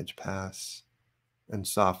do an edge pass and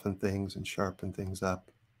soften things and sharpen things up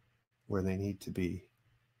where they need to be.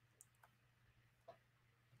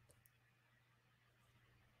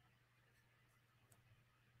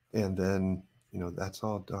 And then, you know, that's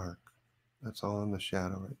all dark. That's all in the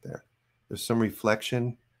shadow right there. There's some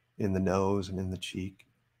reflection in the nose and in the cheek,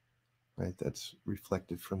 right? That's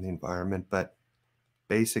reflected from the environment, but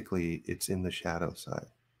basically it's in the shadow side.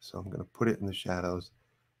 So I'm going to put it in the shadows,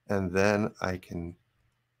 and then I can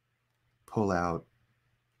pull out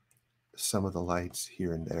some of the lights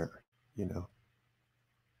here and there, you know,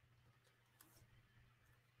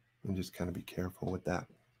 and just kind of be careful with that.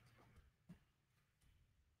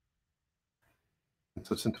 And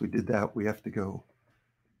so since we did that, we have to go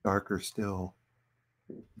darker still,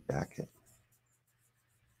 jacket.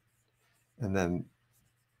 And then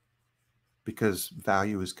because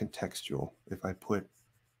value is contextual, if I put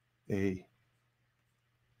a,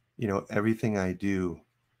 you know, everything I do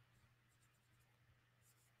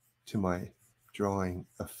to my drawing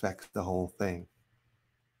affects the whole thing,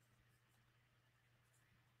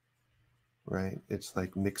 right? It's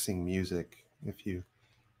like mixing music. If you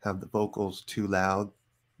have the vocals too loud,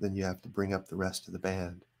 then you have to bring up the rest of the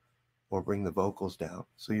band or bring the vocals down.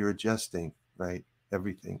 So you're adjusting, right?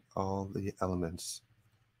 Everything, all the elements.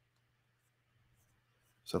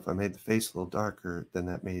 So if I made the face a little darker, then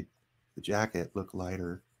that made the jacket look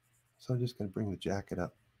lighter. So I'm just going to bring the jacket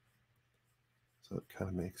up so it kind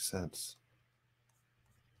of makes sense.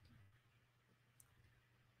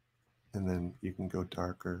 And then you can go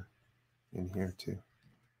darker in here too.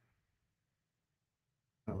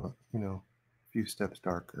 You know, a few steps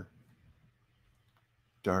darker.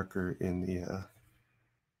 Darker in the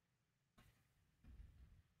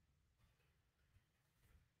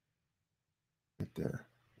right there.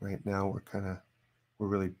 Right now we're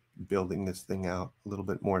really building this thing out a little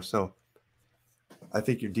bit more. So I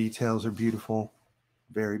think your details are beautiful,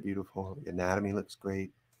 very beautiful. The anatomy looks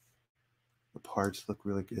great. The parts look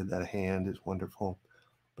really good. That hand is wonderful.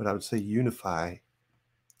 But I would say unify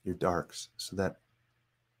your darks so that,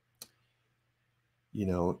 you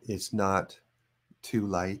know, it's not too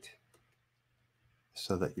light,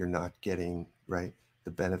 so that you're not getting, right,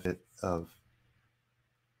 the benefit of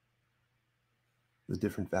the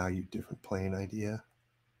different value, different plane idea.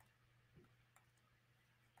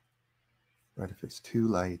 Right, if it's too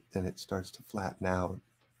light, then it starts to flatten out.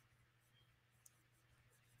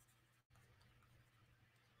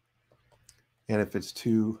 And if it's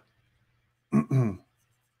too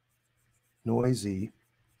noisy,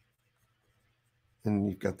 and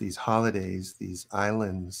you've got these holidays, these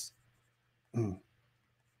islands,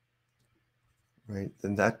 right?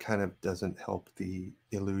 Then that kind of doesn't help the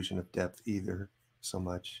illusion of depth either so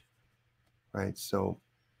much, right? So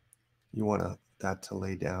you want that to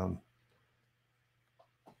lay down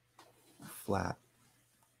flat.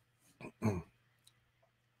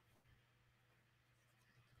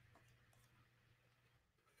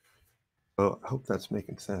 So I hope that's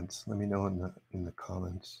making sense. Let me know in the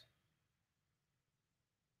comments.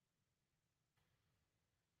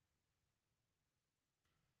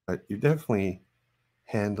 But you're definitely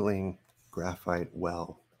handling graphite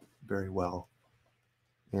well, very well.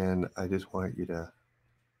 And I just want you to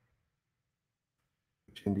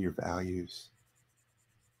look into your values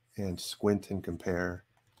and squint and compare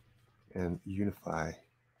and unify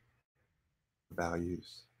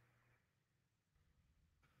values.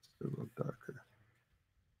 Just a little darker.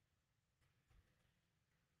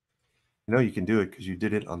 You know you can do it because you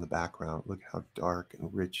did it on the background. Look how dark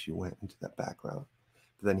and rich you went into that background.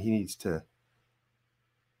 But then he needs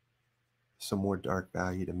some more dark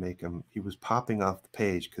value to make him. He was popping off the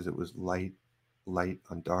page because it was light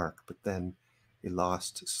on dark, but then he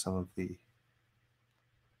lost some of the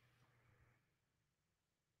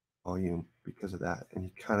volume because of that, and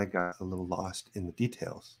he kind of got a little lost in the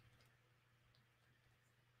details.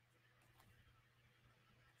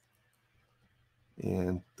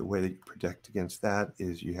 And the way that you protect against that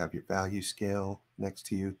is you have your value scale next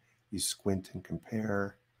to you, you squint and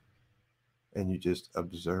compare, and you just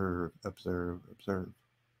observe.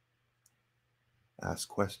 Ask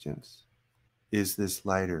questions. Is this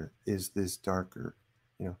lighter? Is this darker?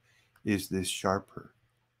 You know, is this sharper?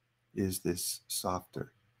 Is this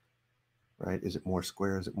softer? Right? Is it more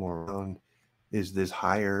square? Is it more round? Is this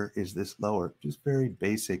higher? Is this lower? Just very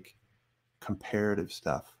basic comparative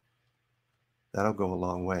stuff. That'll go a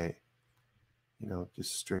long way. You know,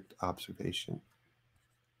 just strict observation.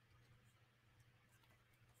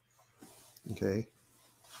 Okay.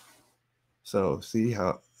 So see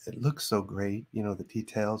how it looks so great, you know, the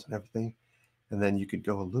details and everything. And then you could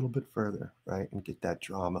go a little bit further, right? And get that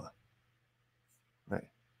drama, right?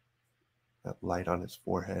 That light on his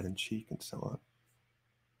forehead and cheek and so on.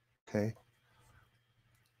 Okay.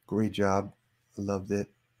 Great job. I loved it.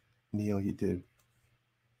 Neil, you did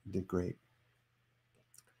great.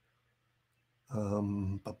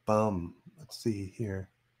 Let's see here.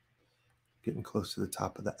 Getting close to the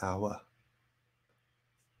top of the hour.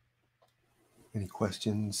 Any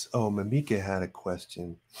questions? Oh, Mamika had a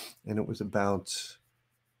question, and it was about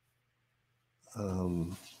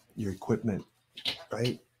your equipment,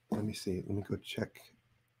 right? Let me see. Let me go check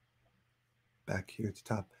back here at the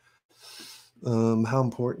top. How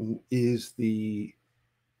important is the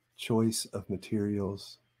choice of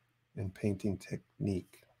materials and painting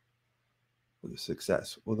technique for the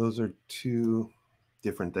success? Well, those are two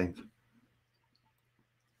different things.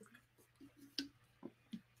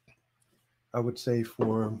 I would say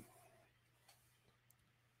for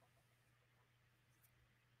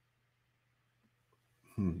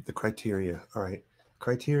the criteria. All right.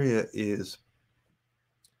 Criteria is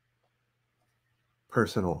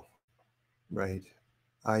personal, right?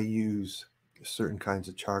 I use certain kinds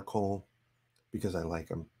of charcoal because I like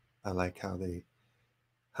them. I like how they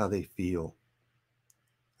feel.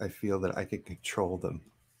 I feel that I can control them,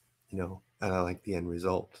 you know, and I like the end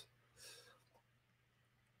result.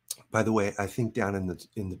 By the way, I think down in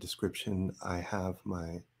the description I have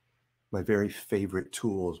my very favorite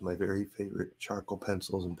tools, my very favorite charcoal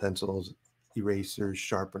pencils and pencils, erasers,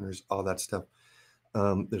 sharpeners, all that stuff.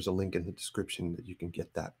 There's a link in the description that you can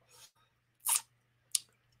get that.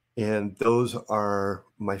 And those are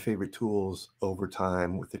my favorite tools over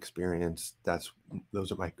time with experience.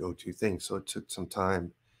 Those are my go-to things. So it took some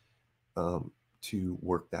time to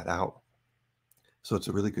work that out. So it's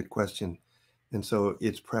a really good question. And so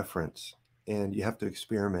it's preference, and you have to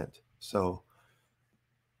experiment. So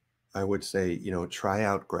I would say, you know, try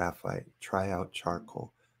out graphite, try out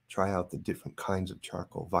charcoal, try out the different kinds of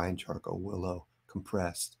charcoal, vine charcoal, willow,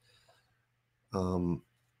 compressed.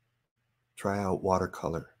 Try out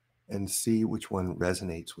watercolor and see which one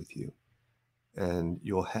resonates with you. And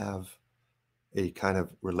you'll have a kind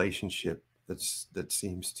of relationship that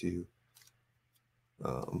seems to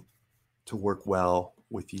work well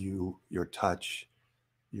with you, your touch,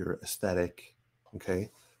 your aesthetic. Okay.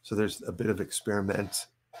 So there's a bit of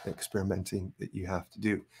experimenting that you have to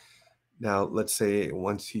do. Now, let's say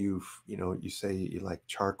once you say you like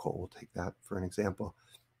charcoal, we'll take that for an example.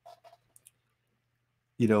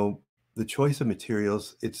 You know, the choice of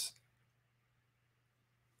materials,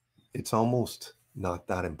 it's almost not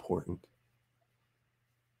that important,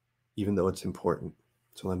 even though it's important.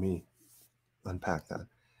 So let me unpack that.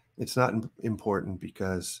 It's not important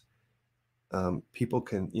because people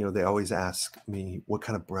can, they always ask me, what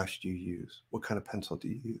kind of brush do you use? What kind of pencil do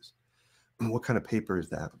you use? What kind of paper is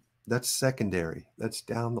that? That's secondary. That's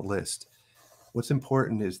down the list. What's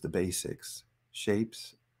important is the basics: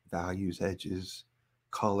 shapes, values, edges,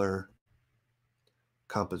 color,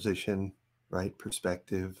 composition, right?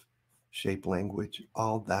 Perspective, shape, language,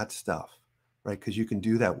 all that stuff, right? Because you can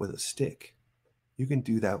do that with a stick. You can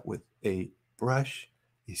do that with a brush,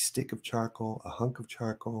 a stick of charcoal, a hunk of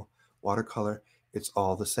charcoal, watercolor. It's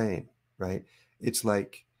all the same, right? It's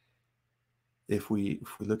like if we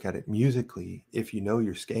look at it musically, if you know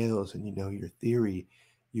your scales and you know your theory,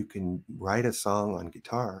 you can write a song on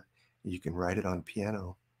guitar, you can write it on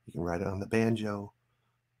piano, you can write it on the banjo,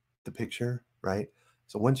 the picture, right?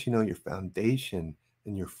 So once you know your foundation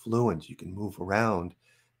and you're fluent, you can move around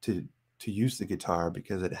to use the guitar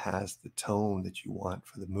because it has the tone that you want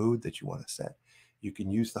for the mood that you want to set. You can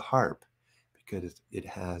use the harp because it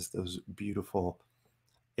has those beautiful,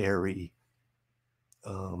 airy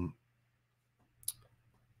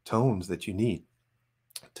tones that you need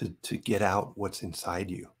to get out what's inside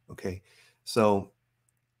you. Okay, so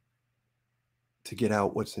to get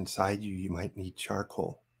out what's inside you, you might need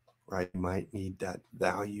charcoal, right? You might need that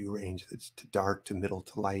value range that's to dark to middle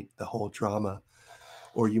to light, the whole drama.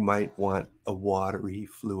 Or you might want a watery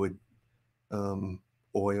fluid,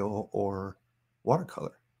 oil or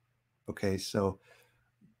watercolor. Okay, so,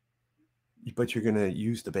 but you're going to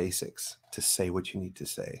use the basics to say what you need to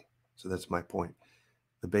say. So that's my point.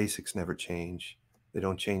 The basics never change. They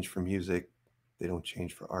don't change for music. They don't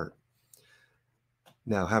change for art.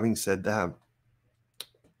 Now, having said that,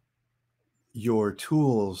 your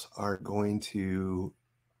tools are going to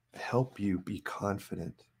help you be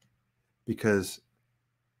confident because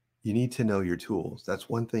you need to know your tools. That's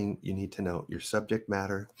one thing you need to know: your subject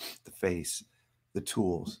matter, the face, the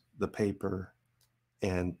tools, the paper,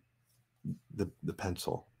 and the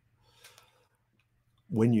pencil.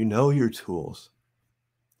 When you know your tools,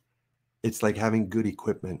 it's like having good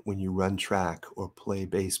equipment when you run track or play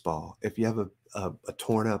baseball. If you have a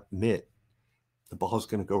torn up mitt, the ball's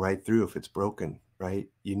going to go right through if it's broken, right?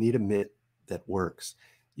 You need a mitt that works.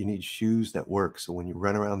 You need shoes that work. So when you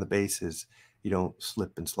run around the bases, you don't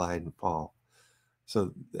slip and slide and fall.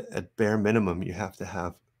 So at bare minimum, you have to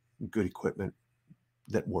have good equipment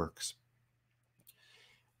that works.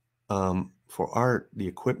 For art, the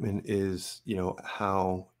equipment is,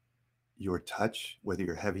 how your touch, whether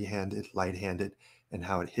you're heavy-handed, light-handed, and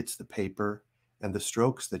how it hits the paper and the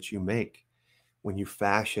strokes that you make when you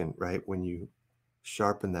fashion, right? When you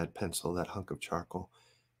sharpen that pencil, that hunk of charcoal,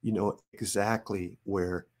 you know exactly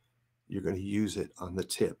where you're going to use it on the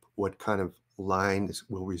tip, what kind of line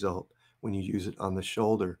will result. When you use it on the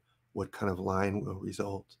shoulder, what kind of line will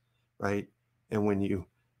result, right? And when you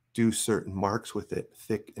do certain marks with it,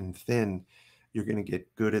 thick and thin, you're going to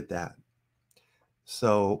get good at that.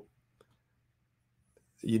 So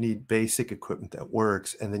you need basic equipment that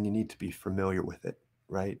works, and then you need to be familiar with it,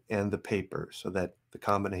 right? And the paper, so that the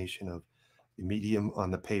combination of the medium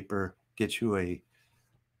on the paper gets you a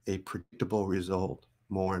predictable result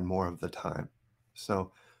more and more of the time.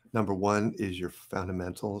 So number one is your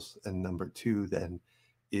fundamentals, and number two then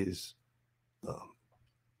is um,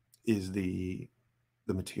 the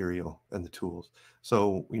material and the tools.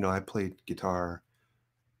 So I played guitar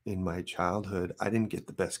in my childhood. I didn't get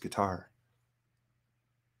the best guitar.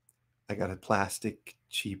 I got a plastic,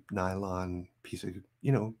 cheap nylon piece of,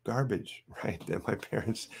 garbage, right? That my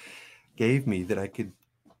parents gave me that I could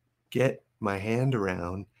get my hand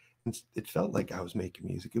around. And it felt like I was making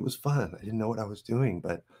music. It was fun. I didn't know what I was doing,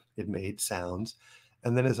 but it made sounds.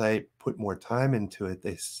 And then as I put more time into it,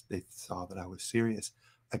 they saw that I was serious.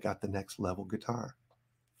 I got the next level guitar,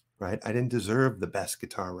 right? I didn't deserve the best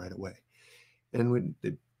guitar right away. And we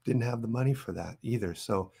didn't have the money for that either.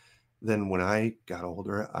 So then when I got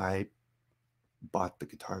older, I bought the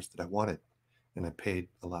guitars that I wanted, and I paid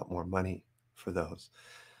a lot more money for those,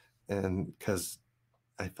 and because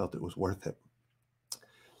I felt it was worth it.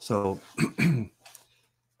 So,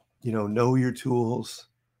 know your tools.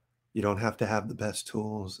 You don't have to have the best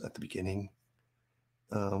tools at the beginning,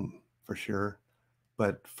 for sure.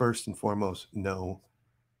 But first and foremost, know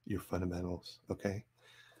your fundamentals. Okay.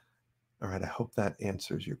 All right. I hope that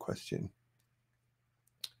answers your question.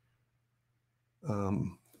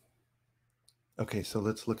 Okay. So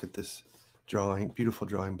let's look at this drawing, beautiful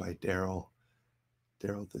drawing by Daryl.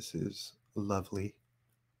 Daryl, this is lovely.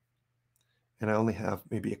 And I only have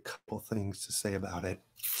maybe a couple things to say about it.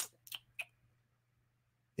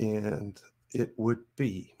 And it would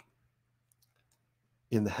be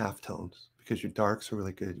in the halftones because your darks are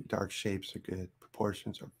really good. Your dark shapes are good.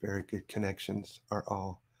 Proportions are very good. Connections are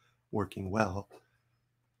all working well.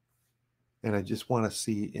 And I just want to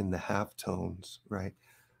see in the halftones, right?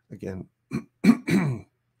 Again,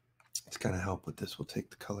 it's kind of help with this. We'll take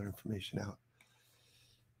the color information out.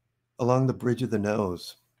 Along the bridge of the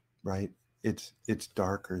nose, right? It's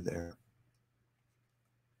darker there.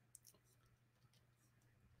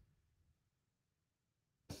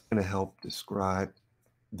 It's going to help describe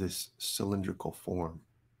this cylindrical form.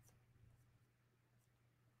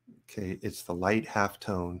 Okay, it's the light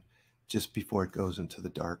halftone just before it goes into the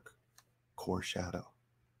dark core shadow.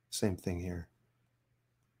 Same thing here.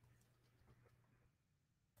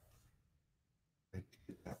 Right?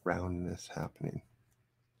 Get that roundness happening.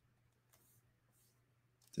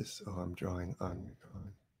 This, oh, I'm drawing on your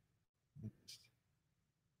drawing.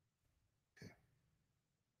 Okay.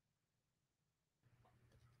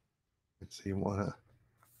 So you want to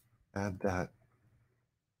add that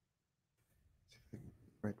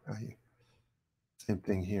right value. Same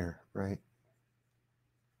thing here, right?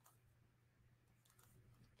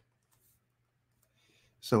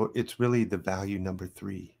 So it's really the value number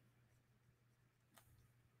 3.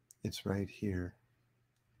 It's right here.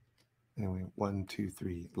 Anyway, 1, 2,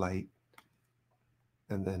 3, light,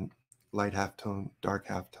 and then light halftone, dark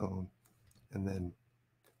halftone, and then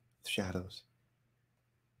shadows.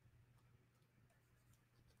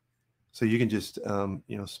 So you can just,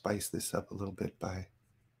 spice this up a little bit by,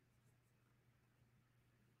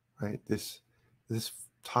 right? This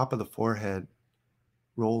top of the forehead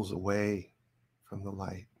rolls away from the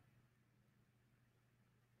light.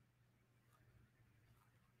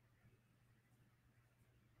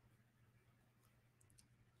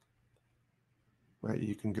 Right,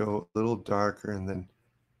 you can go a little darker and then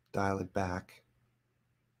dial it back.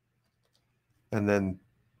 And then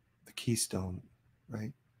the keystone,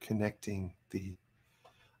 right? Connecting the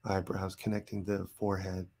eyebrows, connecting the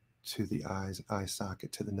forehead to the eyes, eye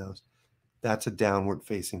socket to the nose. That's a downward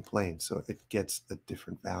facing plane. So it gets a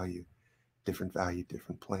different value, different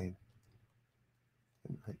plane.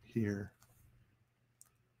 And right here.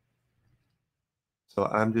 So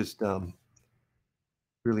I'm just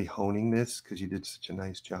really honing this because you did such a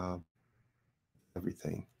nice job,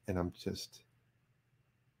 everything. And I'm just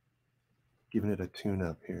giving it a tune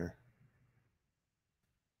up here.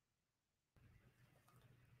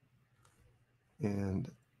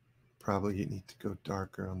 And probably you need to go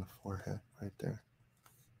darker on the forehead right there.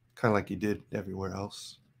 Kind of like you did everywhere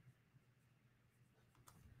else.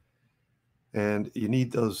 And you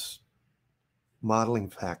need those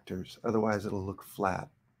modeling factors, otherwise it'll look flat.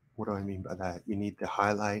 What do I mean by that? You need the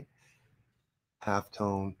highlight,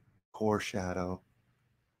 halftone, core shadow,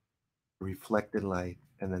 reflected light,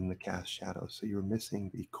 and then the cast shadow. So you're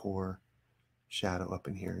missing the core shadow up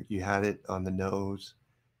in here. You had it on the nose,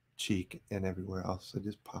 cheek, and everywhere else. So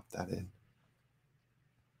just pop that in.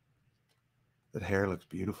 That hair looks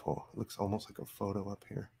beautiful. It looks almost like a photo up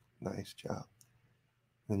here. Nice job.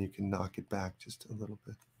 Then you can knock it back just a little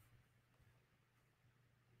bit.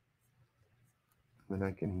 And then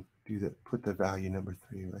I can do that, put the value number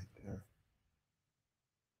 3 right there.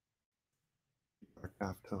 Dark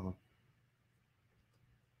halftone.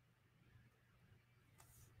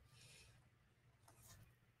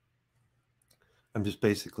 I'm just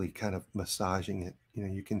basically kind of massaging it.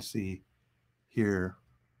 You can see here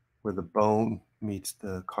where the bone meets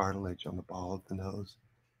the cartilage on the ball of the nose.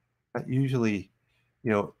 That usually,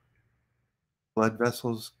 you know, blood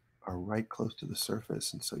vessels are right close to the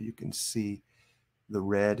surface. And so you can see the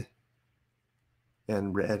red,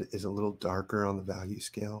 and red is a little darker on the value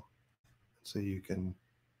scale. So you can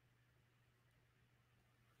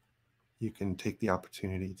take the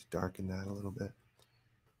opportunity to darken that a little bit.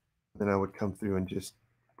 Then I would come through and just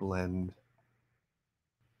blend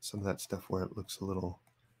some of that stuff where it looks a little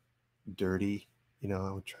dirty.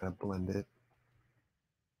 I would try to blend it,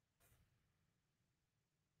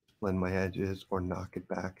 blend my edges, or knock it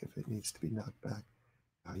back if it needs to be knocked back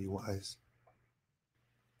value-wise.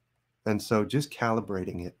 And so just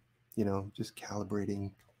calibrating it, just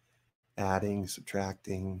calibrating, adding,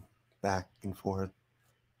 subtracting, back and forth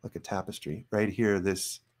like a tapestry. Right here,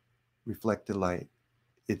 this reflected light,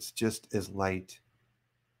 it's just as light,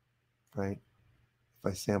 right?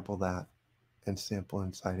 If I sample that and sample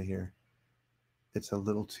inside of here, it's a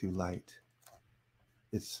little too light.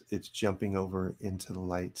 It's jumping over into the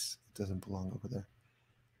lights. It doesn't belong over there.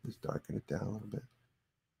 Just darken it down a little bit.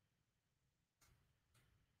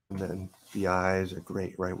 And then the eyes are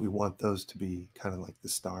great, right? We want those to be kind of like the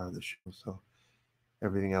star of the show. So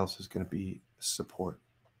everything else is going to be support.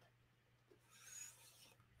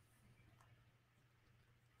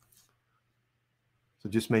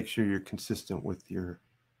 just make sure you're consistent with your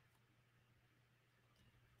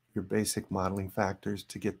basic modeling factors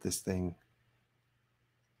to get this thing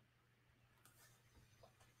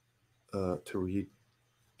to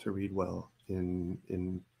read well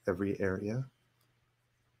in every area.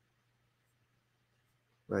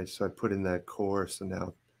 Right, so I put in that core, so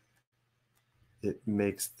now it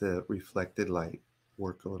makes the reflected light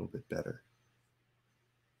work a little bit better.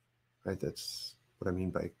 Right, that's what I mean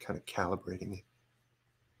by kind of calibrating it.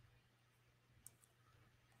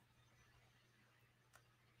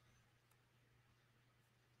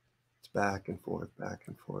 It's back and forth, back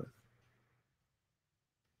and forth.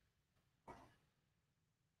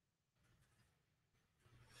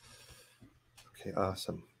 Okay,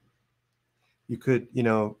 awesome. You could, you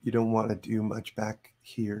don't want to do much back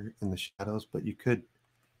here in the shadows, but you could,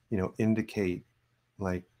 indicate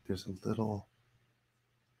like there's a little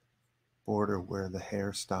border where the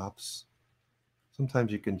hair stops.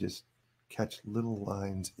 Sometimes you can just catch little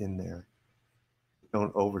lines in there.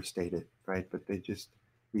 Don't overstate it, right? But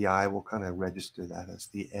the eye will kind of register that as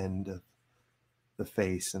the end of the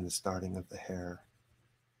face and the starting of the hair.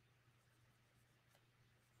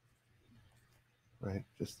 Right?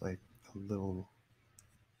 Just like a little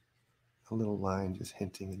line just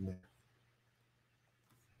hinting in there.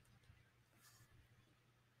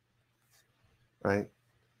 Right?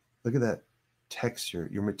 Look at that texture.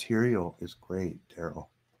 Your material is great, Daryl.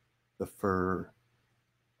 The fur,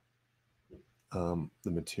 the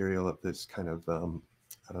material of this kind of,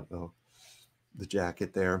 I don't know, the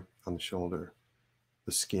jacket there on the shoulder,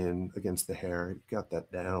 the skin against the hair. You got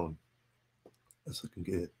that down. That's looking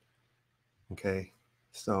good. Okay.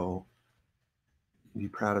 So be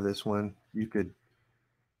proud of this one. You could,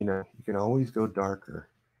 you can always go darker,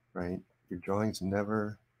 right? Your drawing's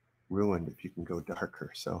never ruined if you can go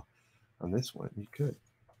darker. So on this one, you could,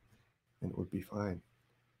 and it would be fine.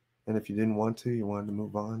 And if you didn't want to, you wanted to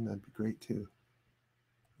move on, that'd be great too.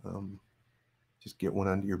 Just get one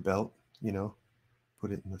under your belt,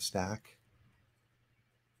 put it in the stack.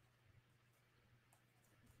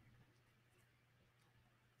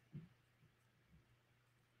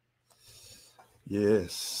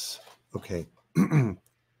 Yes. Okay.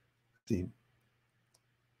 See,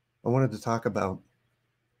 I wanted to talk about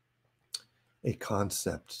a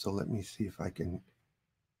concept. So let me see if I can.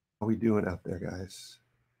 How we doing out there, guys?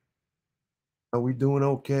 Are we doing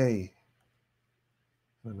okay?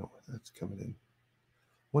 I don't know where that's coming in.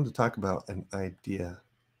 I wanted to talk about an idea.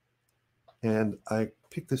 And I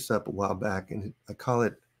picked this up a while back, and I call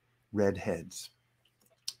it redheads.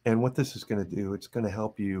 And what this is going to do, it's going to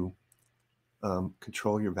help you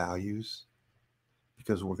control your values,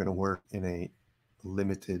 because we're going to work in a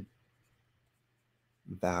limited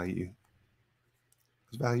value.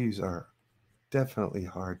 Because values are definitely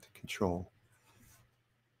hard to control.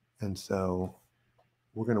 And so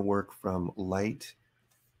we're going to work from light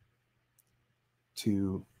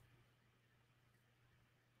to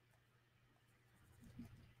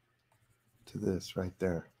this right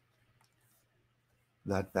there.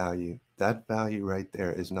 That value right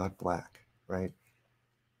there is not black, right?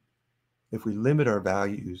 If we limit our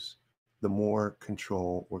values, the more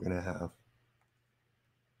control we're going to have.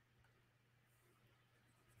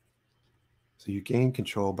 So you gain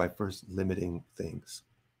control by first limiting things.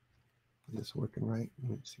 Is this working right?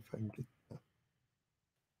 Let me see if I can get that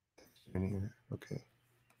in here. Okay.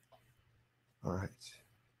 All right.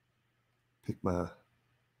 Pick my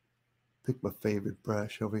favorite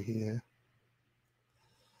brush over here.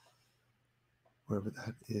 Wherever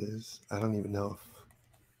that is. I don't even know if.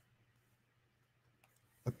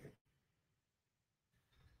 Okay.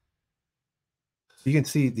 So you can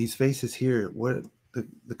see these faces here. What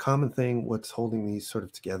the common thing, what's holding these sort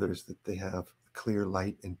of together, is that they have clear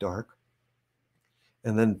light and dark.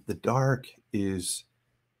 And then the dark is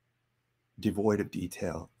devoid of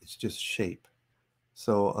detail. It's just shape.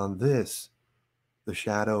 So on this, the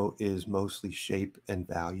shadow is mostly shape and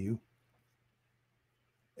value.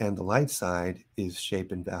 And the light side is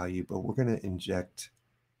shape and value, but we're going to inject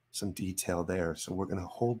some detail there. So we're going to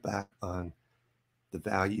hold back on the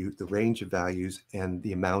value, the range of values, and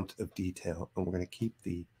the amount of detail. And we're going to keep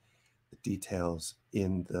the details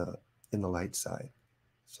in the light side.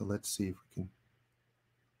 So let's see if we can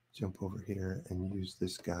jump over here and use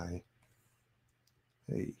this guy.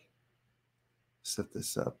 Hey, set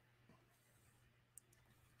this up.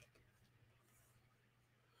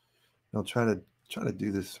 I'll try to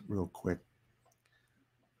do this real quick.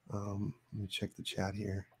 Let me check the chat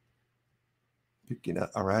here. Picking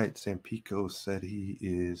up. All right, Sampico said he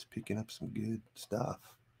is picking up some good stuff.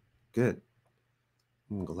 Good.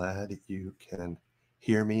 I'm glad you can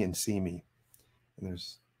hear me and see me. and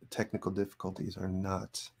there's technical difficulties are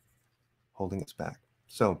not holding us back.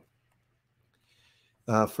 So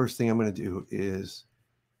first thing I'm going to do is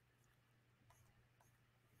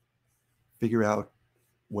figure out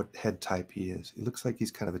what head type he is. It looks like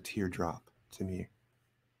he's kind of a teardrop to me,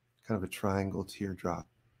 kind of a triangle teardrop.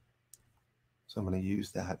 So I'm going to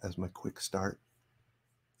use that as my quick start.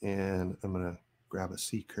 And I'm going to grab a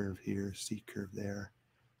C curve here, C curve there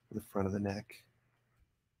for the front of the neck.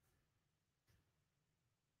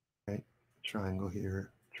 Right? Triangle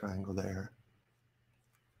here, triangle there,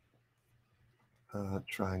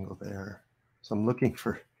 triangle there. So I'm looking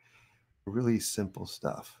for really simple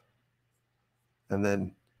stuff. And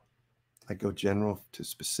then I go general to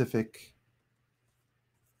specific,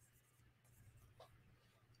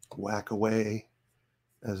 whack away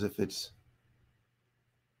as if it's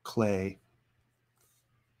clay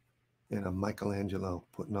and a Michelangelo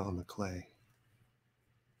putting on the clay,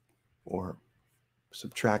 or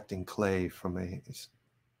subtracting clay from a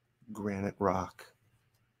granite rock,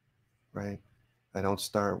 right? I don't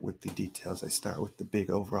start with the details. I start with the big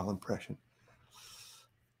overall impression.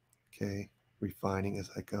 Okay, refining as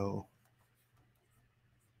I go,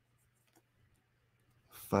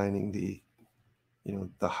 finding the,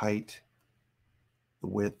 the height, the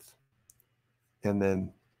width, and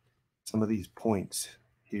then some of these points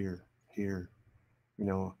here,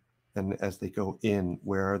 and as they go in,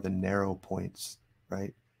 where are the narrow points,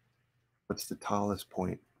 right? What's the tallest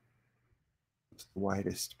point? What's the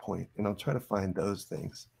widest point? And I'll try to find those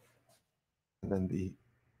things. And then the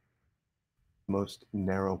most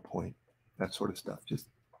narrow point, that sort of stuff. Just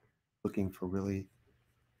looking for really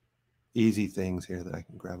easy things here that I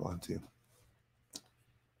can grab onto.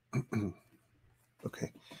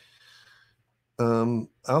 Okay. I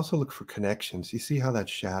also look for connections. You see how that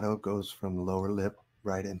shadow goes from the lower lip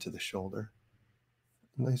right into the shoulder?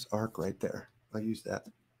 Nice arc right there. I'll use that.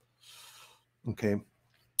 Okay.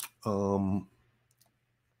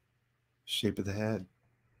 Shape of the head.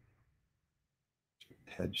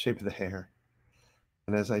 Shape of the hair.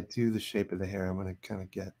 And as I do the shape of the hair, I'm going to kind of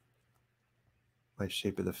get my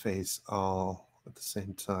shape of the face all at the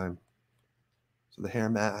same time. So the hair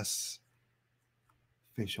mass,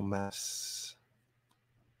 facial mass.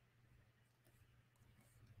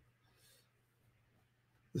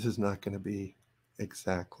 This is not going to be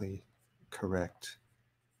exactly correct,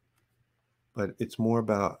 but it's more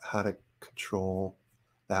about how to control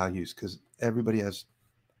values, because everybody has,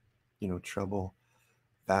 trouble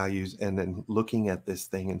values, and then looking at this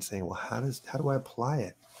thing and saying, well, how do I apply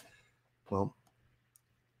it? Well,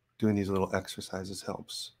 doing these little exercises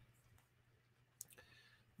helps.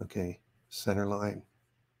 Okay, center line.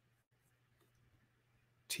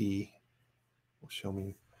 T will show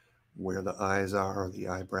me where the eyes are, or the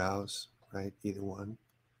eyebrows, right? Either one.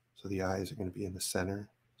 So the eyes are going to be in the center.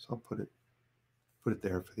 So I'll put it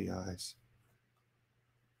there for the eyes.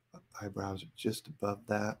 Eyebrows are just above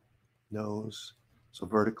that. Nose. So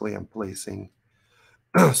vertically, I'm placing,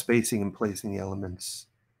 spacing and placing the elements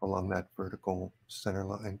along that vertical center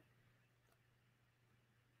line.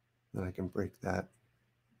 Then I can break that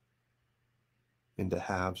into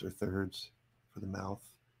halves or thirds for the mouth.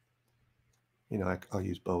 I'll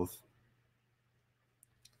use both.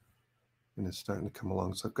 And it's starting to come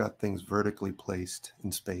along. So I've got things vertically placed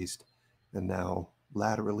and spaced. And now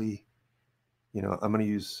laterally, I'm going to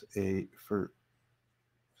use for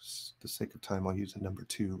the sake of time, I'll use a number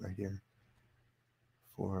 2 right here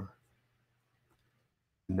for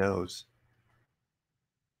the nose.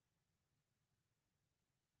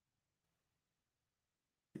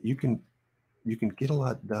 You can get a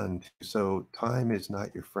lot done. So time is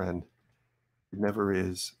not your friend. It never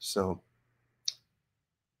is. So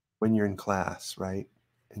when you're in class, right,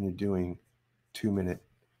 and you're doing 2-minute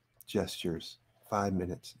gestures, 5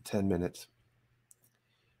 minutes, 10 minutes,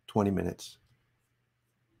 20 minutes,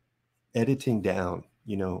 editing down,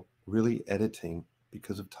 really editing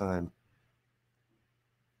because of time,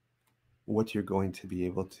 what you're going to be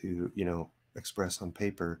able to, express on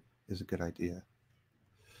paper is a good idea.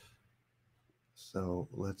 So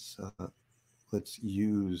let's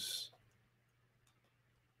use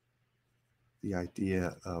the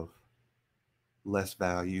idea of less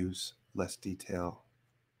values, less detail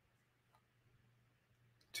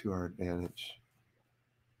to our advantage.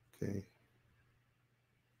 Okay.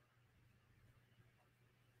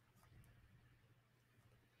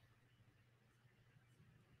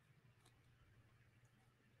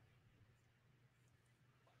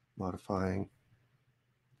 Modifying.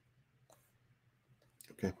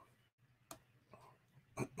 Okay.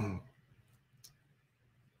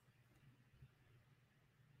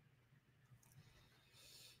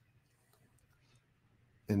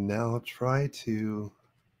 And now try to,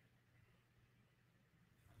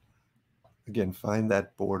 again, find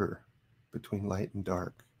that border between light and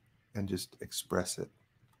dark and just express it.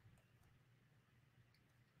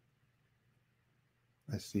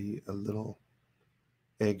 I see a little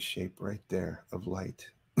egg shape right there of light.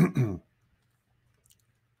 And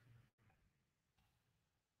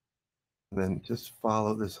then just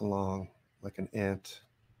follow this along like an ant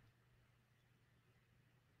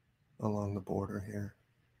along the border here.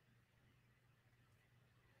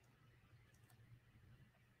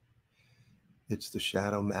 It's the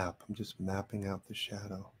shadow map. I'm just mapping out the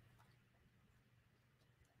shadow.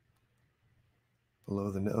 Below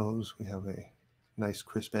the nose, we have a nice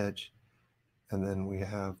crisp edge. And then we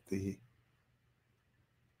have the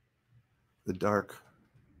dark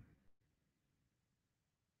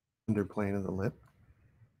underplane of the lip.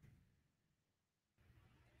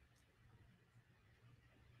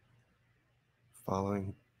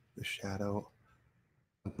 Following the shadow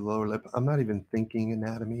of the lower lip. I'm not even thinking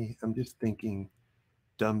anatomy. I'm just thinking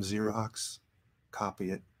dumb Xerox,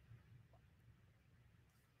 copy it.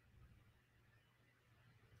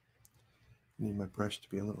 I need my brush to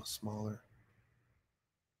be a little smaller.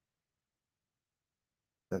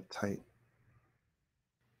 That tight.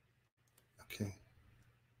 Okay.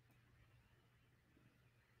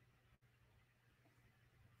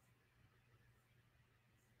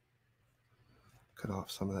 Cut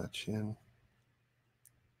off some of that chin.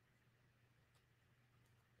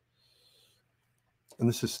 And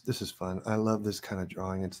this is fun. I love this kind of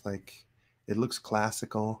drawing. It's like, it looks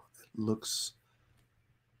classical. It looks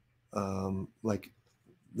like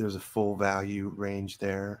there's a full value range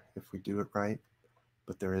there if we do it right,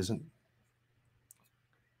 but there isn't.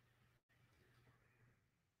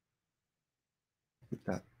 With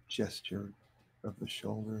that gesture of the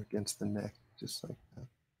shoulder against the neck, just like that.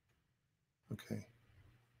 Okay.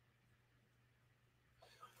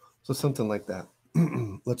 So something like that.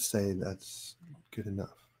 Let's say that's good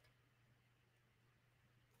enough.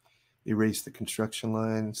 Erase the construction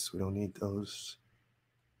lines. We don't need those.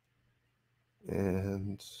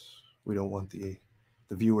 And we don't want the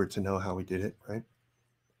viewer to know how we did it, right?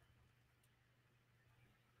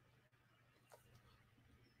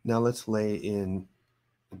 Now let's lay in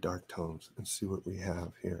the dark tones and see what we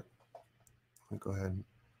have here. I'll go ahead and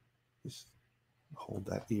just hold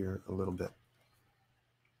that ear a little bit.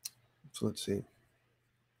 So let's see.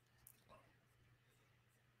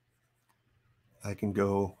 I can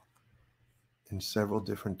go in several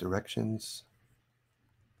different directions,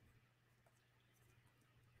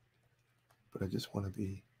 but I just want to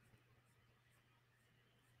be,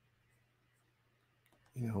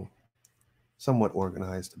 somewhat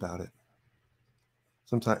organized about it.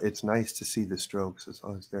 Sometimes it's nice to see the strokes as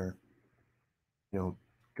long as they're,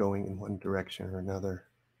 going in one direction or another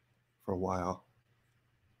for a while.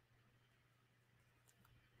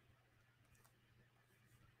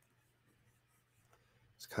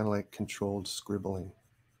 It's kind of like controlled scribbling.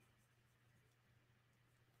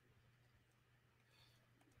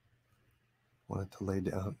 Want it to lay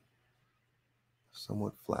down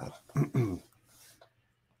somewhat flat.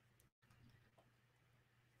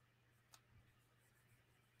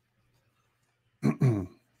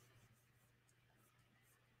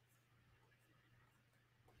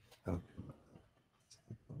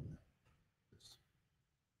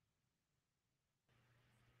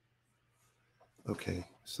 Okay,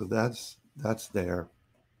 so that's there.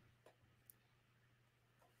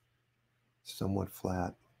 Somewhat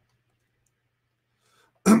flat.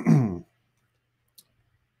 I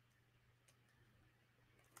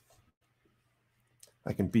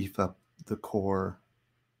can beef up the core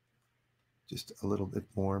just a little bit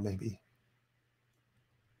more, maybe.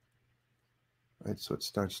 Right, so it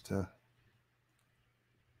starts to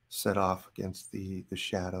set off against the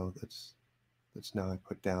shadow that's now I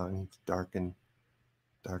put down. I need to darken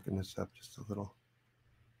this up just a little.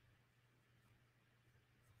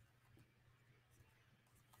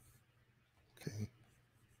 Okay.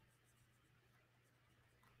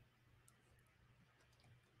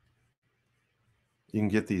 You can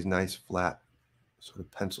get these nice flat sort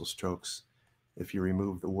of pencil strokes if you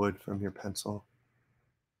remove the wood from your pencil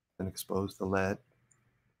and expose the lead,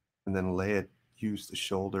 and then use the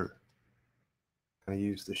shoulder,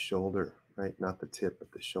 right? Not the tip,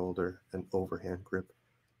 but the shoulder and overhand grip,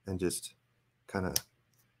 and just kind of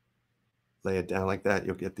lay it down like that.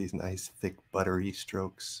 You'll get these nice, thick, buttery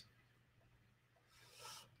strokes.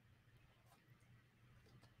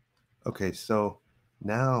 Okay, so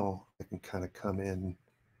now I can kind of come in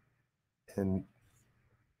and,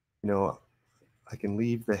 I can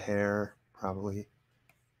leave the hair probably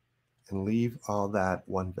and leave all that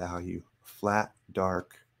one value, flat,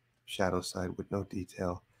 dark, shadow side with no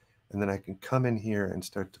detail. And then I can come in here and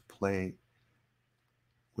start to play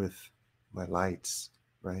with my lights,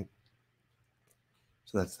 right?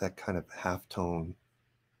 So that's that kind of halftone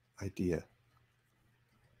idea.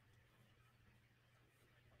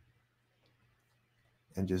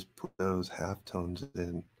 And just put those halftones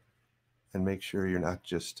in and make sure you're not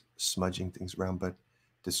just smudging things around, but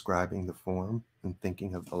describing the form and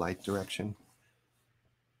thinking of the light direction,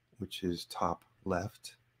 which is top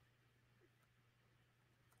left.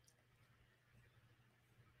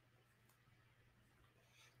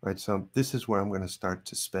 Right, so this is where I'm going to start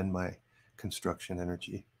to spend my construction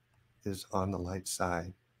energy, is on the light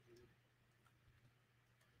side.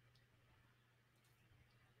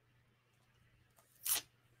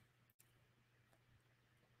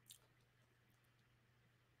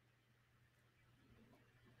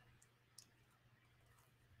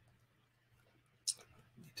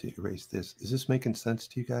 Need to erase this. Is this making sense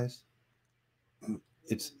to you guys?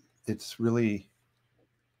 It's it's really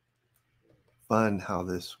fun how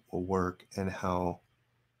this will work and how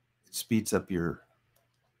it speeds up your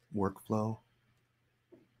workflow,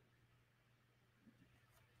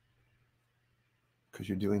 because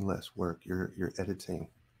you're doing less work. You're editing.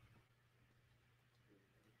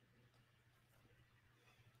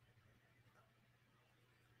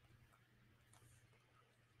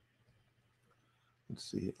 Let's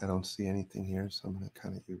see. I don't see anything here, so I'm going to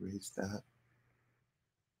kind of erase that.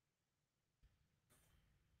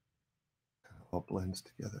 Kind of all blends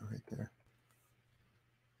together right there.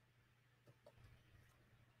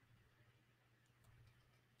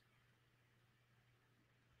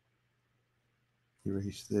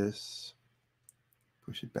 Erase this.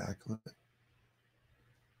 Push it back a little bit.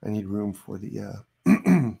 I need room for the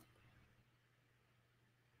for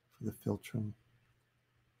the filtrum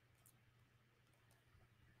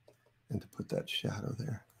and to put that shadow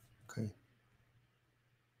there. Okay.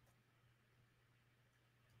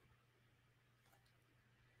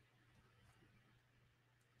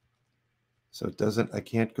 So it doesn't, I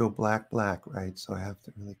can't go black, black, right? So I have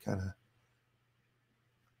to really kind of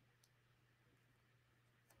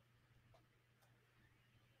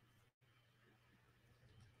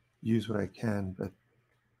use what I can, but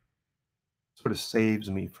sort of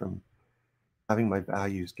saves me from having my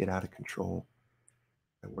values get out of control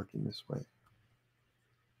by working this way.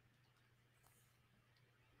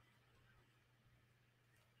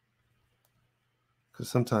 Because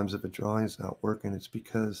sometimes if a drawing is not working, it's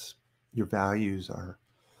because your values are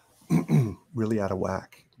really out of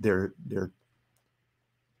whack. They're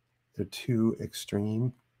too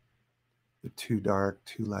extreme. They're too dark,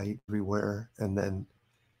 too light everywhere, and then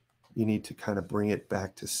you need to kind of bring it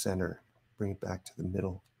back to center, bring it back to the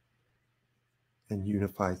middle, and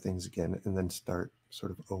unify things again, and then start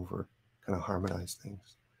sort of over, kind of harmonize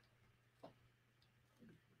things.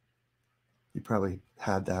 You probably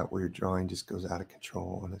had that where your drawing just goes out of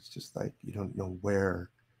control, and it's just like you don't know where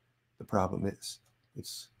the problem is.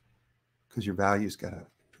 It's because your values got out of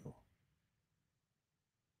control,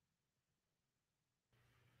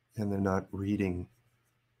 and they're not reading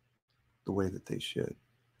the way that they should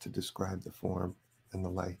to describe the form and the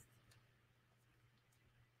light.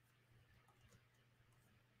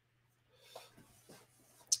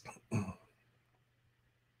 And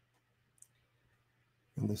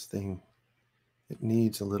this thing, it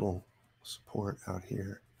needs a little support out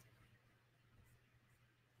here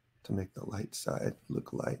to make the light side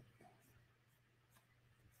look light.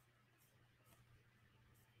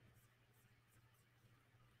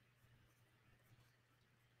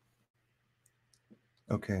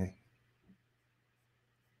 Okay.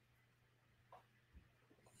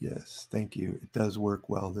 Yes, thank you. It does work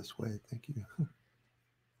well this way. Thank you. All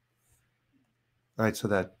right, so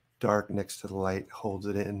that dark next to the light holds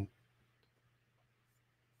it in,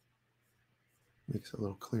 makes it a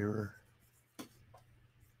little clearer.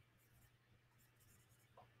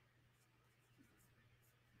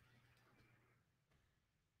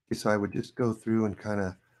 Okay, so I would just go through and kind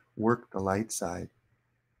of work the light side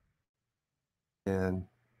and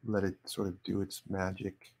let it sort of do its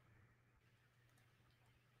magic.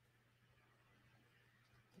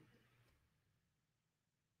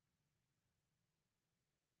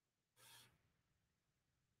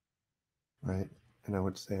 Right? And I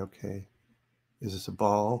would say, okay, is this a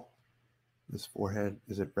ball? This forehead,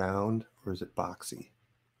 is it round or is it boxy?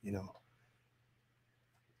 You know,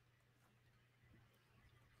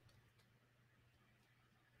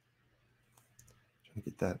 trying to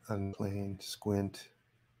get that unplaned squint.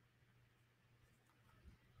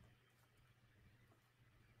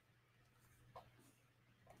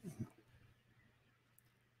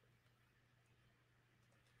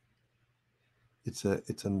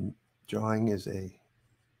 it's a drawing is a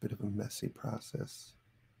bit of a messy process.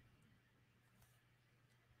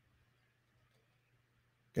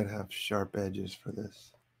 Gotta have sharp edges for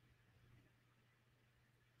this.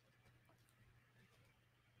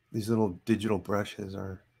 These little digital brushes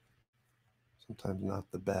are sometimes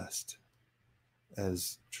not the best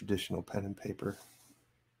as traditional pen and paper.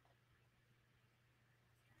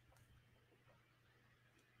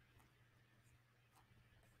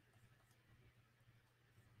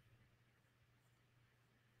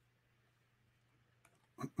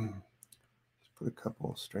 Just put a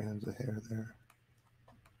couple of strands of hair there.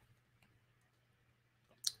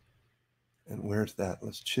 And where's that?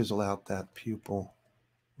 Let's chisel out that pupil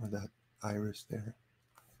or that iris there.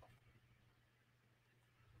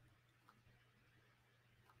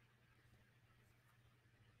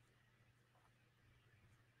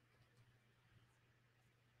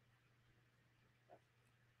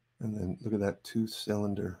 And then look at that tooth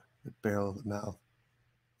cylinder, the barrel of the mouth,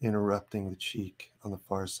 interrupting the cheek on the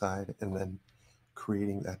far side and then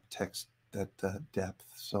creating that text, that depth.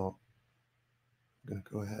 So I'm going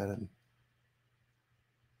to go ahead and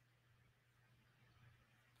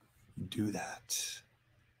do that.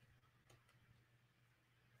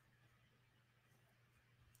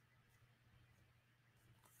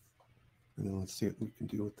 And then let's see what we can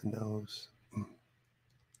do with the nose.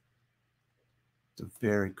 It's a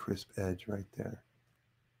very crisp edge right there.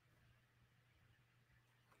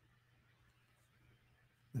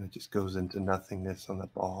 And it just goes into nothingness on the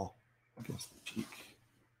ball against the cheek.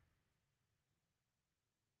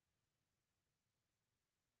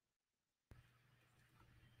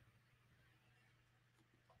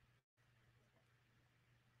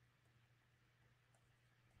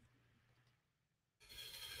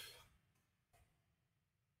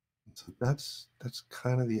 So that's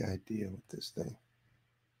kind of the idea with this thing.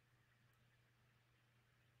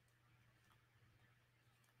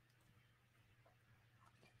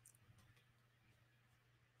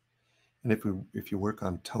 And if you work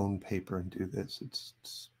on tone paper and do this,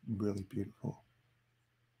 it's really beautiful.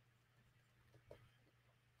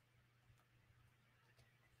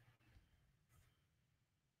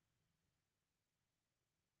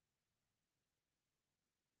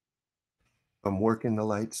 I'm working the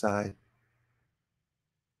light side.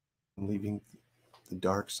 I'm leaving the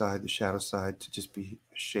dark side, the shadow side, to just be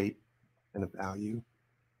a shape and a value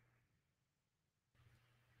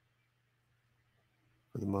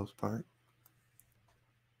for the most part.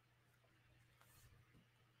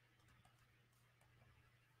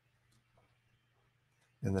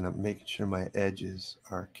 And then I'm making sure my edges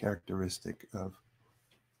are characteristic of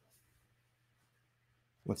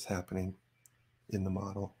what's happening in the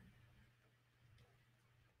model.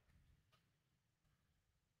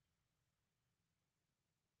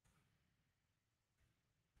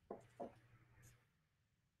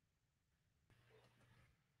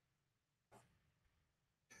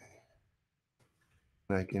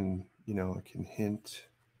 And I can, I can hint.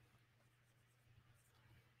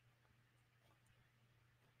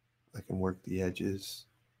 I can work the edges.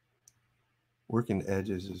 Working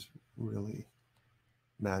edges is really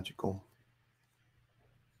magical.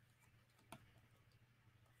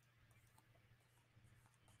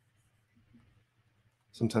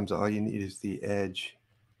 Sometimes all you need is the edge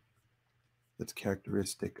that's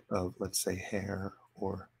characteristic of, let's say, hair,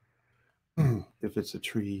 or if it's a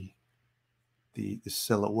tree, the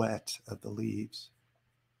silhouette of the leaves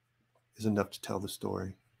is enough to tell the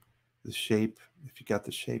story. The shape, if you got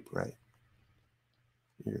the shape right,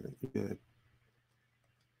 you're good.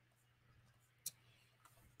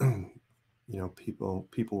 People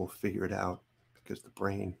will figure it out because the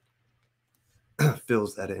brain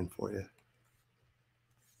fills that in for you.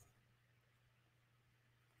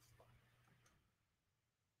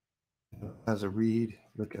 As a reed,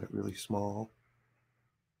 look at it really small.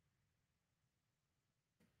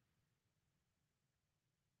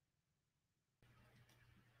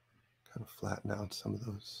 Kind of flatten out some of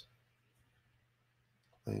those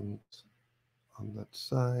things on that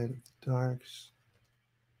side of the darks.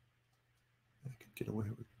 I could get away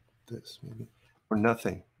with this maybe, or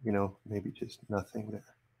nothing, maybe just nothing there.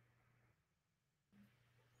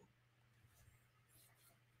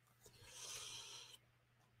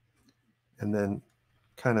 And then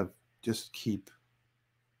kind of just keep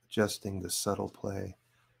adjusting the subtle play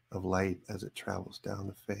of light as it travels down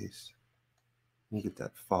the face. You get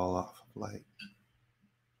that fall off of light.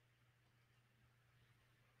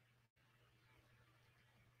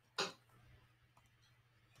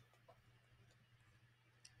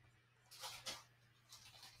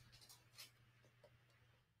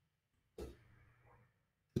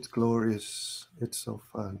 It's glorious It's so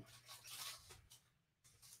fun.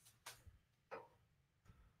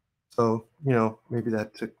 So, maybe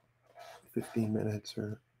that took 15 minutes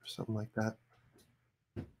or something like that.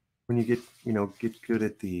 When you get good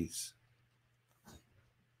at these,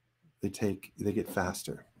 they get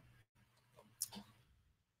faster.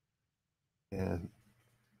 And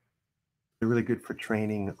they're really good for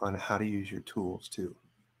training on how to use your tools too.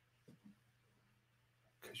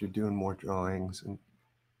 Because you're doing more drawings and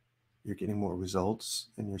you're getting more results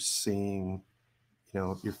and you're seeing,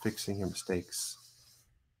 you're fixing your mistakes.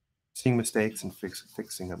 Seeing mistakes and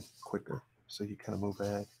fixing them quicker. So you kind of move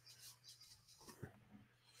ahead.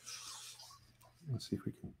 Let's see if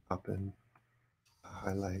we can pop in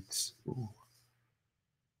highlights. Ooh.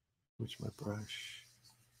 Switch my brush.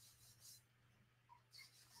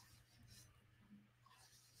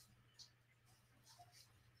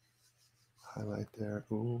 Highlight there.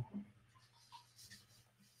 Ooh.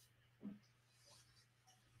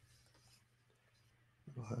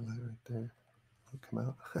 Little highlight right there. It'll come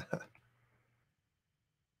out.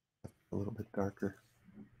 A little bit darker.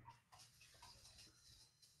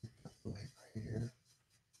 Light right here.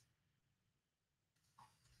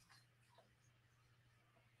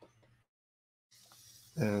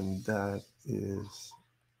 And that is,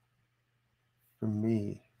 for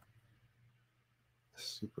me,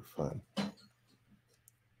 super fun.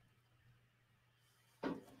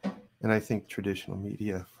 And I think traditional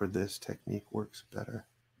media for this technique works better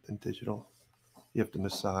than digital. You have to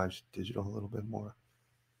massage digital a little bit more.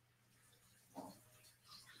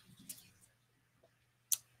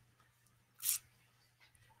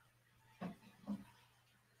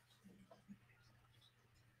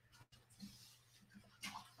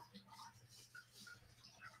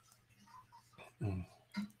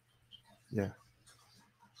 Yeah.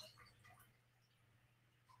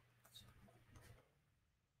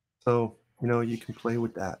 So, you can play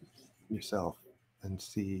with that yourself and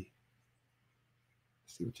see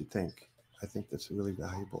what you think. I think that's a really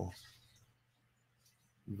valuable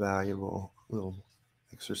little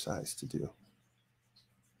exercise to do.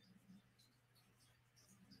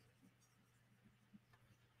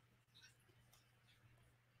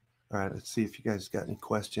 All right, let's see if you guys got any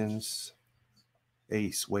questions.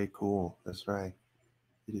 Ace, way cool. That's right.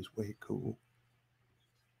 It is way cool.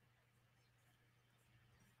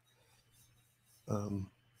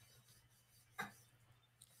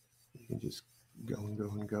 You can just go and go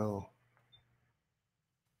and go.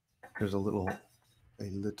 There's a little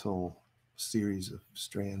series of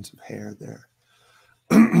strands of hair there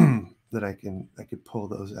that I could pull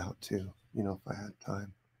those out too, if I had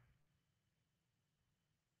time.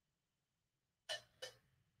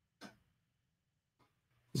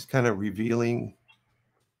 Just kind of revealing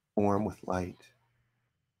form with light.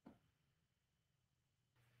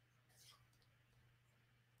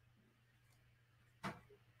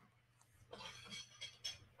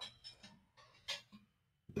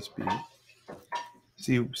 Just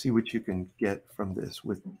see what you can get from this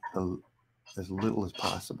with as little as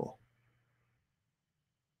possible.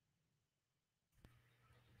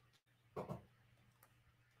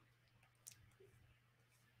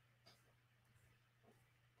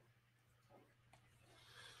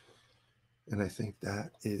 And I think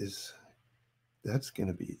that's going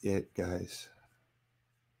to be it, guys.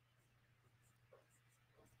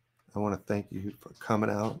 I want to thank you for coming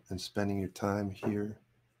out and spending your time here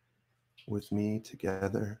with me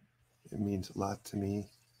together. It means a lot to me.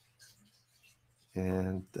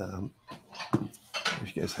 And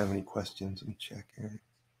if you guys have any questions, let me check here.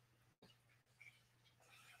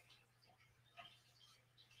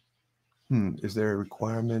 Is there a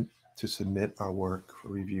requirement to submit our work for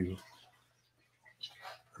review?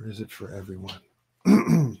 Or is it for everyone?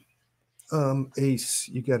 Ace,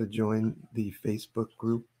 you got to join the Facebook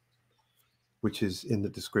group, which is in the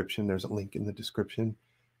description. There's a link in the description.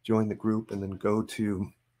 Join the group and then go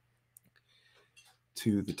to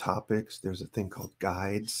the topics. There's a thing called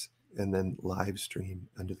guides and then live stream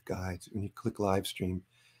under the guides. When you click live stream,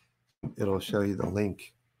 it'll show you the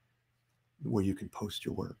link where you can post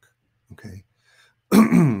your work. Okay.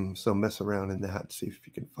 So mess around in that, see if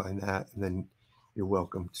you can find that, and then you're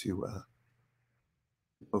welcome to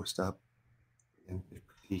post up and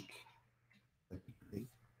critique. That'd be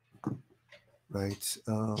great. Right.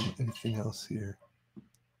 Anything else here?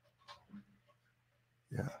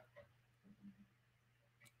 Yeah.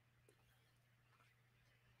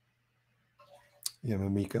 Yeah,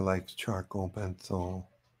 Mamika likes charcoal pencil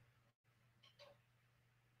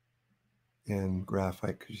and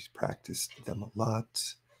graphite because she's practiced them a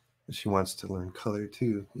lot. But she wants to learn color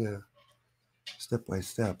too. Yeah. Step by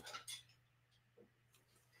step.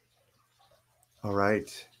 All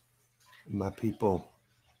right, my people.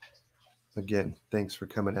 Again, thanks for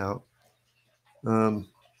coming out.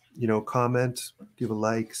 Comment, give a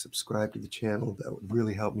like, subscribe to the channel. That would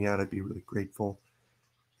really help me out. I'd be really grateful.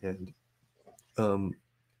 And um,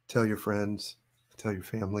 tell your friends, tell your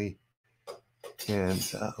family. And,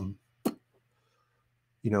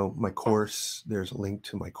 my course, there's a link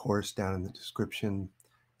to my course down in the description,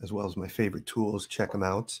 as well as my favorite tools. Check them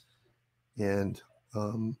out. And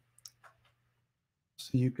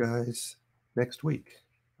see you guys next week.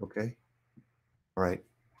 Okay. All right.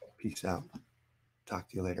 Peace out. Talk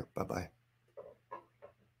to you later. Bye-bye.